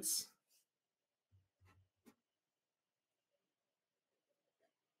comments.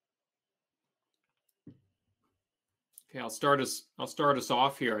 Okay, I'll start us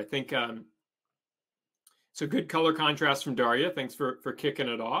off here. I think so. Good color contrast from Daria. Thanks for kicking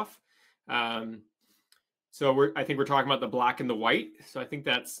it off. So I think we're talking about the black and the white. So I think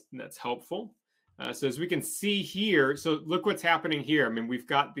that's helpful. So as we can see here, so look what's happening here. I mean, we've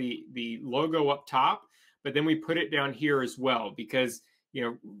got the logo up top, but then we put it down here as well, because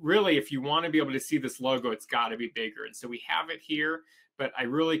really, if you want to be able to see this logo, it's got to be bigger. And so we have it here, but I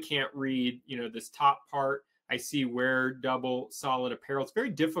really can't read this top part. I see wear double solid apparel. It's very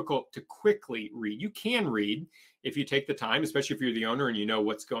difficult to quickly read. You can read if you take the time, especially if you're the owner and you know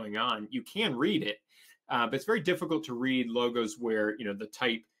what's going on. You can read it, but it's very difficult to read logos where the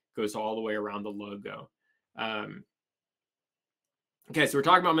type goes all the way around the logo. Okay, so we're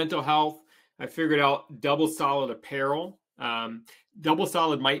talking about mental health. I figured out double solid apparel. Double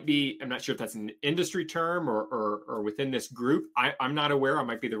solid might be, I'm not sure if that's an industry term or within this group. I'm not aware. I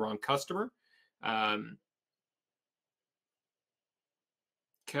might be the wrong customer.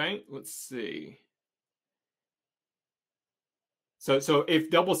 Okay, let's see. So if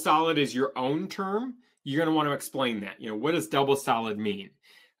double solid is your own term, you're going to want to explain that. What does double solid mean?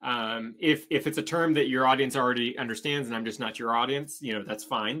 If it's a term that your audience already understands and I'm just not your audience, that's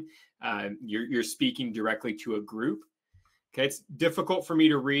fine. You're speaking directly to a group. Okay, it's difficult for me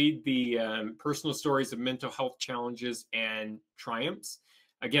to read the personal stories of mental health challenges and triumphs.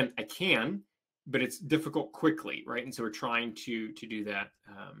 Again, I can, but it's difficult quickly, right? And so we're trying to do that.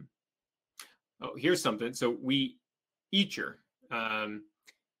 Oh, here's something. So feature.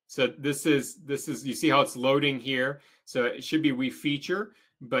 So this is you see how it's loading here. So it should be we feature,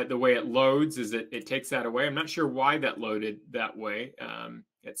 but the way it loads is it takes that away. I'm not sure why that loaded that way.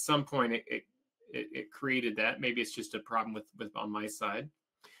 At some point it created that. Maybe it's just a problem with on my side.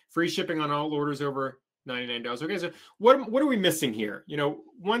 Free shipping on all orders over $99. Okay, so what are we missing here?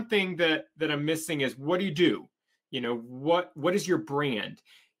 One thing that I'm missing is, what do you do? What is your brand?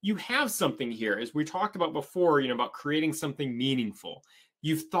 You have something here, as we talked about before, about creating something meaningful.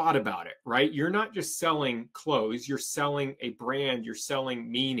 You've thought about it, right? You're not just selling clothes, you're selling a brand, you're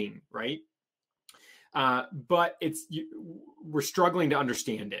selling meaning, right? But we're struggling to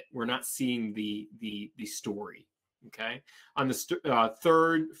understand it. We're not seeing the story. Okay. On the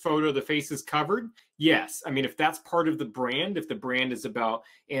third photo, the face is covered. Yes. I mean, if that's part of the brand, if the brand is about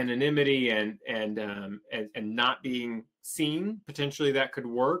anonymity and not being seen, potentially that could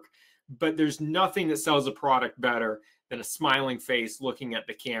work. But there's nothing that sells a product better than a smiling face looking at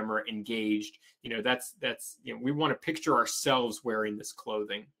the camera, engaged. That's we want to picture ourselves wearing this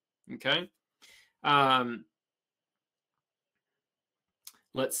clothing. Okay.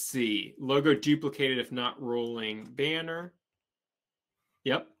 Let's see. Logo duplicated if not rolling banner.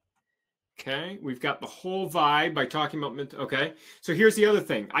 Yep. Okay. We've got the whole vibe by talking about. Okay. So here's the other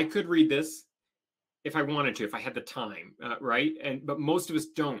thing. I could read this if I wanted to, if I had the time, right? But most of us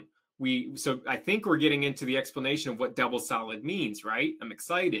don't. So I think we're getting into the explanation of what double solid means, right? I'm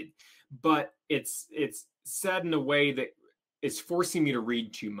excited, but it's said in a way that is forcing me to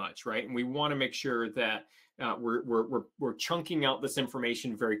read too much, right? And we want to make sure that we're chunking out this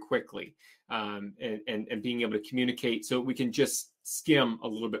information very quickly, and being able to communicate so we can just skim a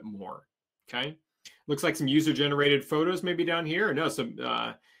little bit more. Okay, looks like some user-generated photos maybe down here. No,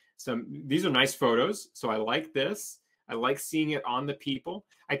 these are nice photos. So I like this. I like seeing it on the people.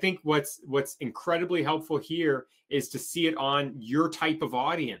 I think what's incredibly helpful here is to see it on your type of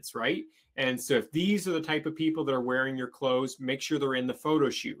audience, right? And so if these are the type of people that are wearing your clothes, make sure they're in the photo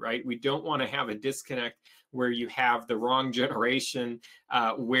shoot, right? We don't want to have a disconnect where you have the wrong generation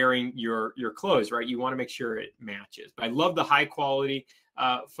wearing your clothes, right? You want to make sure it matches. But I love the high quality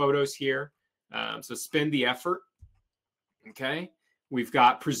photos here. So spend the effort, okay? We've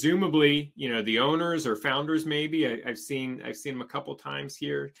got presumably, the owners or founders maybe. I've seen them a couple times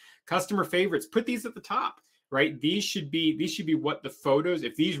here. Customer favorites, put these at the top, right? These should be what the photos,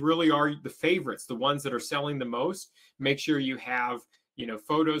 if these really are the favorites, the ones that are selling the most, make sure you have, you know,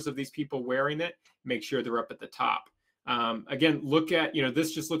 photos of these people wearing it. Make sure they're up at the top. Again, look at, you know,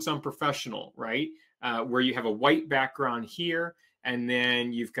 this just looks unprofessional, right? Where you have a white background here, and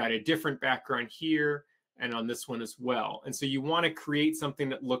then you've got a different background here, and on this one as well. And so you want to create something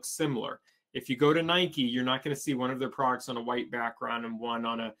that looks similar. If you go to Nike, you're not going to see one of their products on a white background and one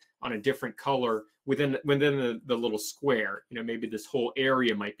on a different color within the little square. You know, maybe this whole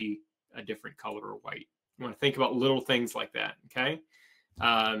area might be a different color or white. You want to think about little things like that. Okay.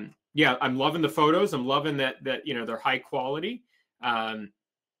 Yeah, I'm loving the photos. I'm loving that you know, they're high quality.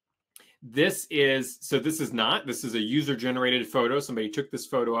 This is a user generated photo. Somebody took this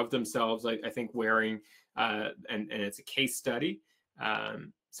photo of themselves, I think, wearing, and it's a case study.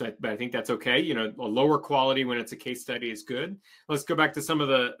 But I think that's okay. You know, a lower quality when it's a case study is good. Let's go back to some of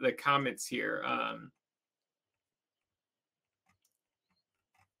the comments here.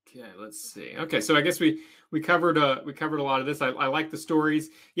 Okay, let's see. Okay, so I guess we covered a lot of this. I like the stories.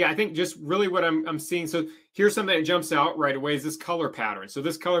 Yeah, I think just really what I'm seeing. So here's something that jumps out right away is this color pattern. So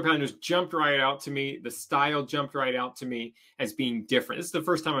this color pattern just jumped right out to me. The style jumped right out to me as being different. This is the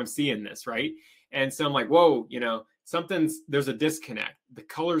first time I'm seeing this, right? And so I'm like, whoa, you know, there's a disconnect. The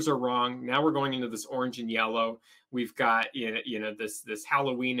colors are wrong. Now we're going into this orange and yellow. We've got, you know, this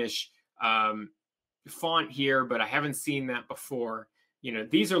Halloweenish font here, but I haven't seen that before. You know,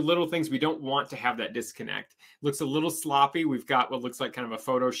 these are little things we don't want to have that disconnect. Looks a little sloppy. We've got what looks like kind of a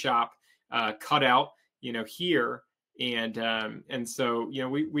Photoshop cutout, you know, here. And so, you know,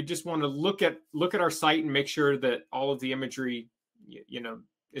 we just want to look at our site and make sure that all of the imagery, you know,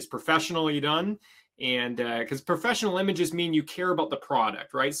 is professionally done. And because professional images mean you care about the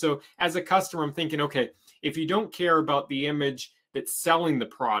product, right? So as a customer, I'm thinking, okay, if you don't care about the image that's selling the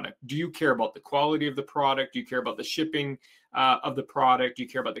product, do you care about the quality of the product? Do you care about the shipping of the product? Do you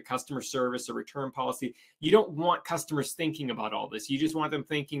care about the customer service or return policy? You don't want customers thinking about all this. You just want them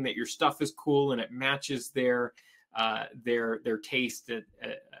thinking that your stuff is cool and it matches their taste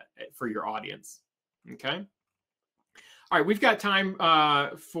for your audience. Okay. All right, we've got time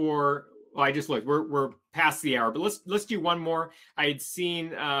for. Well, I just looked. We're past the hour, but let's do one more. I'd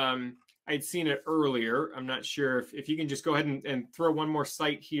seen it earlier. I'm not sure if you can just go ahead and throw one more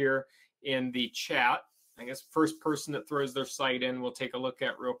site here in the chat. I guess first person that throws their site in, we'll take a look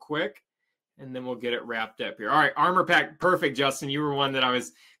at real quick, and then we'll get it wrapped up here. All right, Armor Pack, perfect, Justin. You were one that I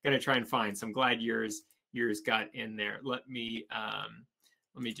was going to try and find, so I'm glad yours got in there. Let me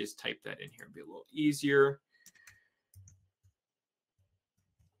just type that in here. It'll be a little easier.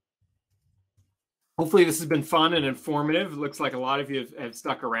 Hopefully this has been fun and informative. It looks like a lot of you have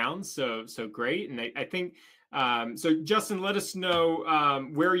stuck around, so great. And I think, so Justin, let us know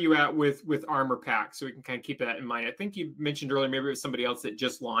where are you at with Armor Pack, so we can kind of keep that in mind. I think you mentioned earlier, maybe it was somebody else that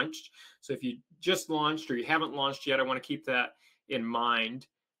just launched. So if you just launched or you haven't launched yet, I want to keep that in mind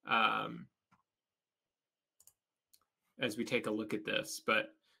as we take a look at this.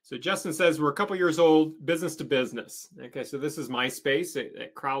 But so Justin says we're a couple years old, business to business. Okay, so this is MySpace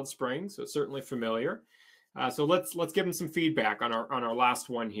at crowdspring, so certainly familiar. So let's give them some feedback on our last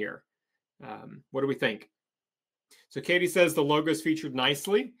one here. What do we think? So Katie says the logo is featured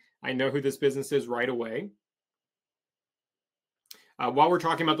nicely. I know who this business is right away. While we're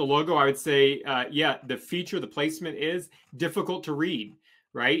talking about the logo, I would say, yeah, the feature, the placement is difficult to read,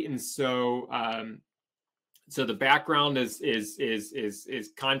 right? And so so the background is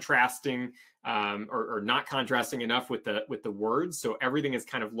contrasting or not contrasting enough with the words, so everything is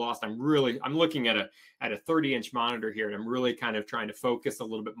kind of lost. I'm looking at a 30-inch monitor here, and I'm really kind of trying to focus a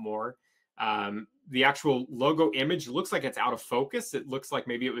little bit more. The actual logo image looks like it's out of focus. It looks like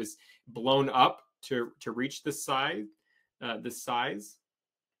maybe it was blown up to reach this size.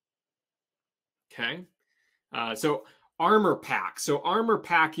 Okay, so. Armor Pack. So Armor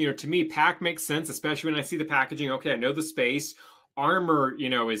Pack, you know, to me, pack makes sense, especially when I see the packaging. Okay, I know the space. Armor, you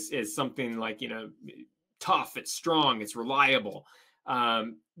know, is something like, you know, tough, it's strong, it's reliable.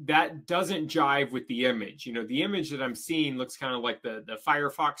 That doesn't jive with the image. You know, the image that I'm seeing looks kind of like the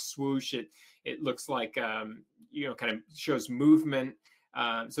Firefox swoosh. It looks like, you know, kind of shows movement.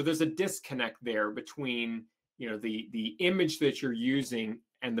 So there's a disconnect there between, you know, the image that you're using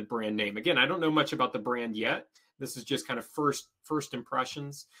and the brand name. Again, I don't know much about the brand yet. This is just kind of first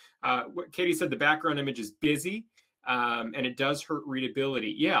impressions. What Katie said, the background image is busy and it does hurt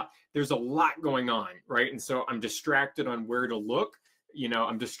readability. Yeah, there's a lot going on, right? And so I'm distracted on where to look. You know,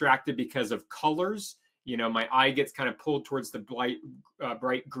 I'm distracted because of colors. You know, my eye gets kind of pulled towards the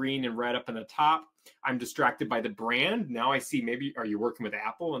bright green and red up in the top. I'm distracted by the brand. Now I see, maybe, are you working with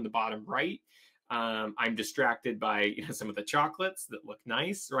Apple in the bottom right? I'm distracted by some of the chocolates that look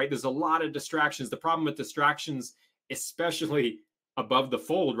nice, right? There's a lot of distractions. The problem with distractions, especially above the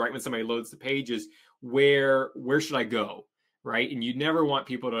fold, right, when somebody loads the page, is where should I go, right? And you never want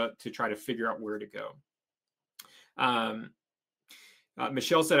people to try to figure out where to go.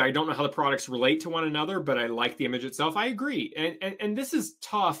 Michelle said, I don't know how the products relate to one another, but I like the image itself. I agree. And this is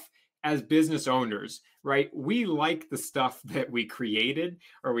tough as business owners, right? We like the stuff that we created,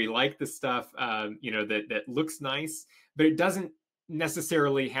 or we like the stuff, that looks nice, but it doesn't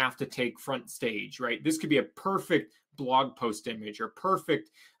necessarily have to take front stage, right? This could be a perfect blog post image or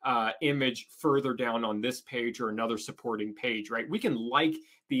perfect image further down on this page or another supporting page, right? We can like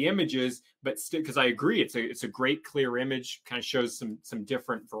the images, but still, because I agree, it's a great clear image, kind of shows some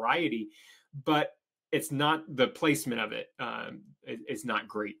different variety, but it's not the placement of it. It's not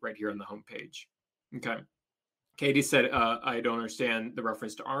great right here on the home page. Okay. Katie said, I don't understand the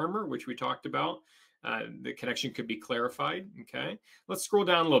reference to armor, which we talked about. The connection could be clarified. Okay. Let's scroll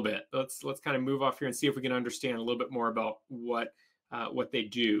down a little bit. Let's kind of move off here and see if we can understand a little bit more about what they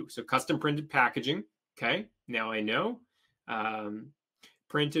do. So custom printed packaging. Okay. Now I know.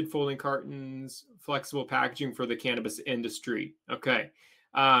 Printed folding cartons, flexible packaging for the cannabis industry. Okay.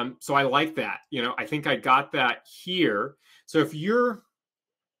 So I like that. I think I got that here. So if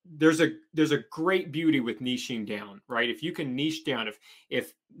there's a great beauty with niching down, right? If you can niche down,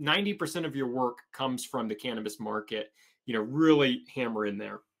 if 90% of your work comes from the cannabis market, really hammer in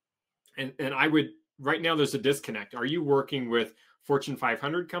there. And I would, right now there's a disconnect. Are you working with Fortune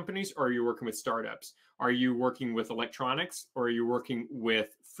 500 companies, or are you working with startups? Are you working with electronics, or are you working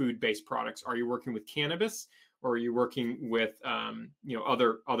with food-based products? Are you working with cannabis, or are you working with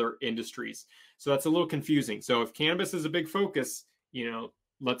other industries? So that's a little confusing. So if cannabis is a big focus,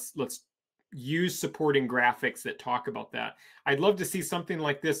 let's use supporting graphics that talk about that. I'd love to see something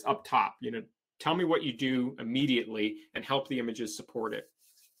like this up top. Tell me what you do immediately and help the images support it.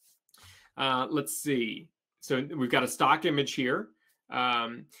 Let's see. So we've got a stock image here.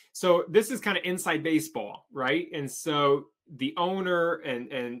 So this is kind of inside baseball, right? And so the owner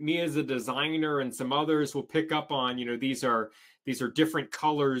and me as a designer and some others will pick up on, these are different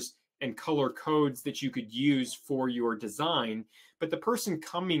colors and color codes that you could use for your design. But the person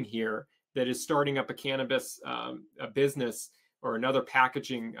coming here that is starting up a cannabis a business or another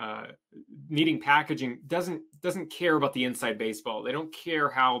packaging, needing packaging, doesn't care about the inside baseball. They don't care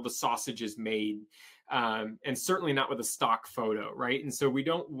how the sausage is made. And certainly not with a stock photo, right? And so we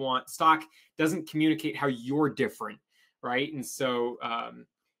don't want, stock doesn't communicate how you're different, right? And so,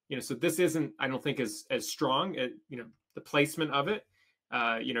 so this isn't, I don't think, as strong, the placement of it.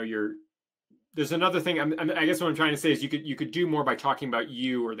 There's another thing. I guess what I'm trying to say is you could do more by talking about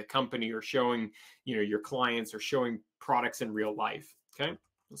you or the company, or showing, your clients, or showing products in real life. Okay,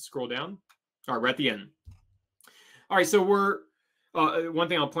 let's scroll down. All right, we're at the end. All right, so we're one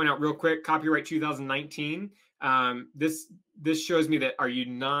thing I'll point out real quick: copyright 2019. This shows me that are you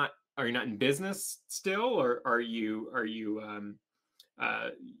not in business still, or are you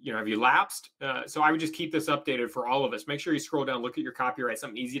have you lapsed? So I would just keep this updated for all of us. Make sure you scroll down, look at your copyright,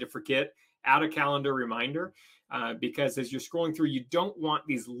 something easy to forget, add a calendar reminder, because as you're scrolling through, you don't want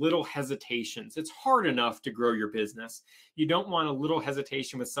these little hesitations. It's hard enough to grow your business. You don't want a little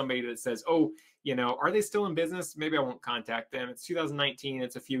hesitation with somebody that says, oh, are they still in business? Maybe I won't contact them. It's 2019.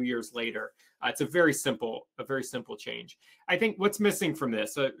 It's a few years later. It's a very simple change. I think what's missing from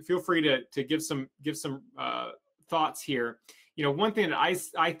this, feel free to give some thoughts here. One thing that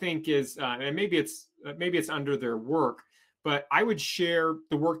I think is, and maybe it's under their work, but I would share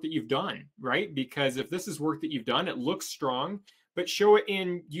the work that you've done, right? Because if this is work that you've done, it looks strong, but show it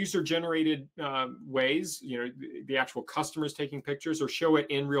in user-generated ways, the actual customers taking pictures, or show it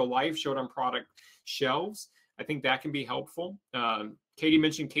in real life, show it on product shelves. I think that can be helpful. Katie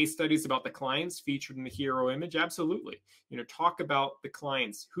mentioned case studies about the clients featured in the hero image. Absolutely. Talk about the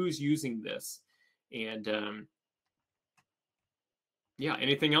clients, who's using this. And yeah,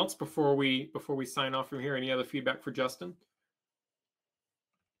 anything else before we sign off from here? Any other feedback for Justin?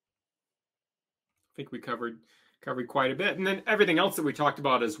 I think we covered quite a bit, and then everything else that we talked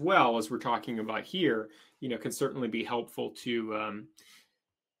about as well as we're talking about here, can certainly be helpful to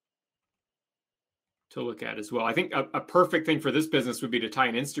look at as well. I think a perfect thing for this business would be to tie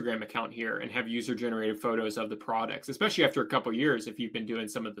an Instagram account here and have user-generated photos of the products, especially after a couple of years if you've been doing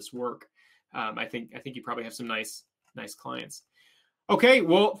some of this work. I think you probably have some nice clients. Okay,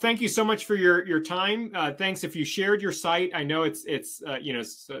 well, thank you so much for your time. Thanks if you shared your site. I know it's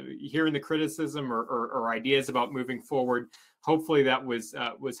hearing the criticism or ideas about moving forward. Hopefully that was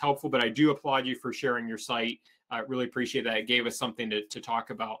helpful. But I do applaud you for sharing your site. I really appreciate that. It gave us something to talk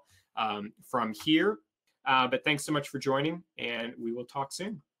about from here. But thanks so much for joining, and we will talk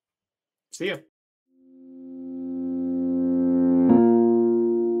soon. See ya.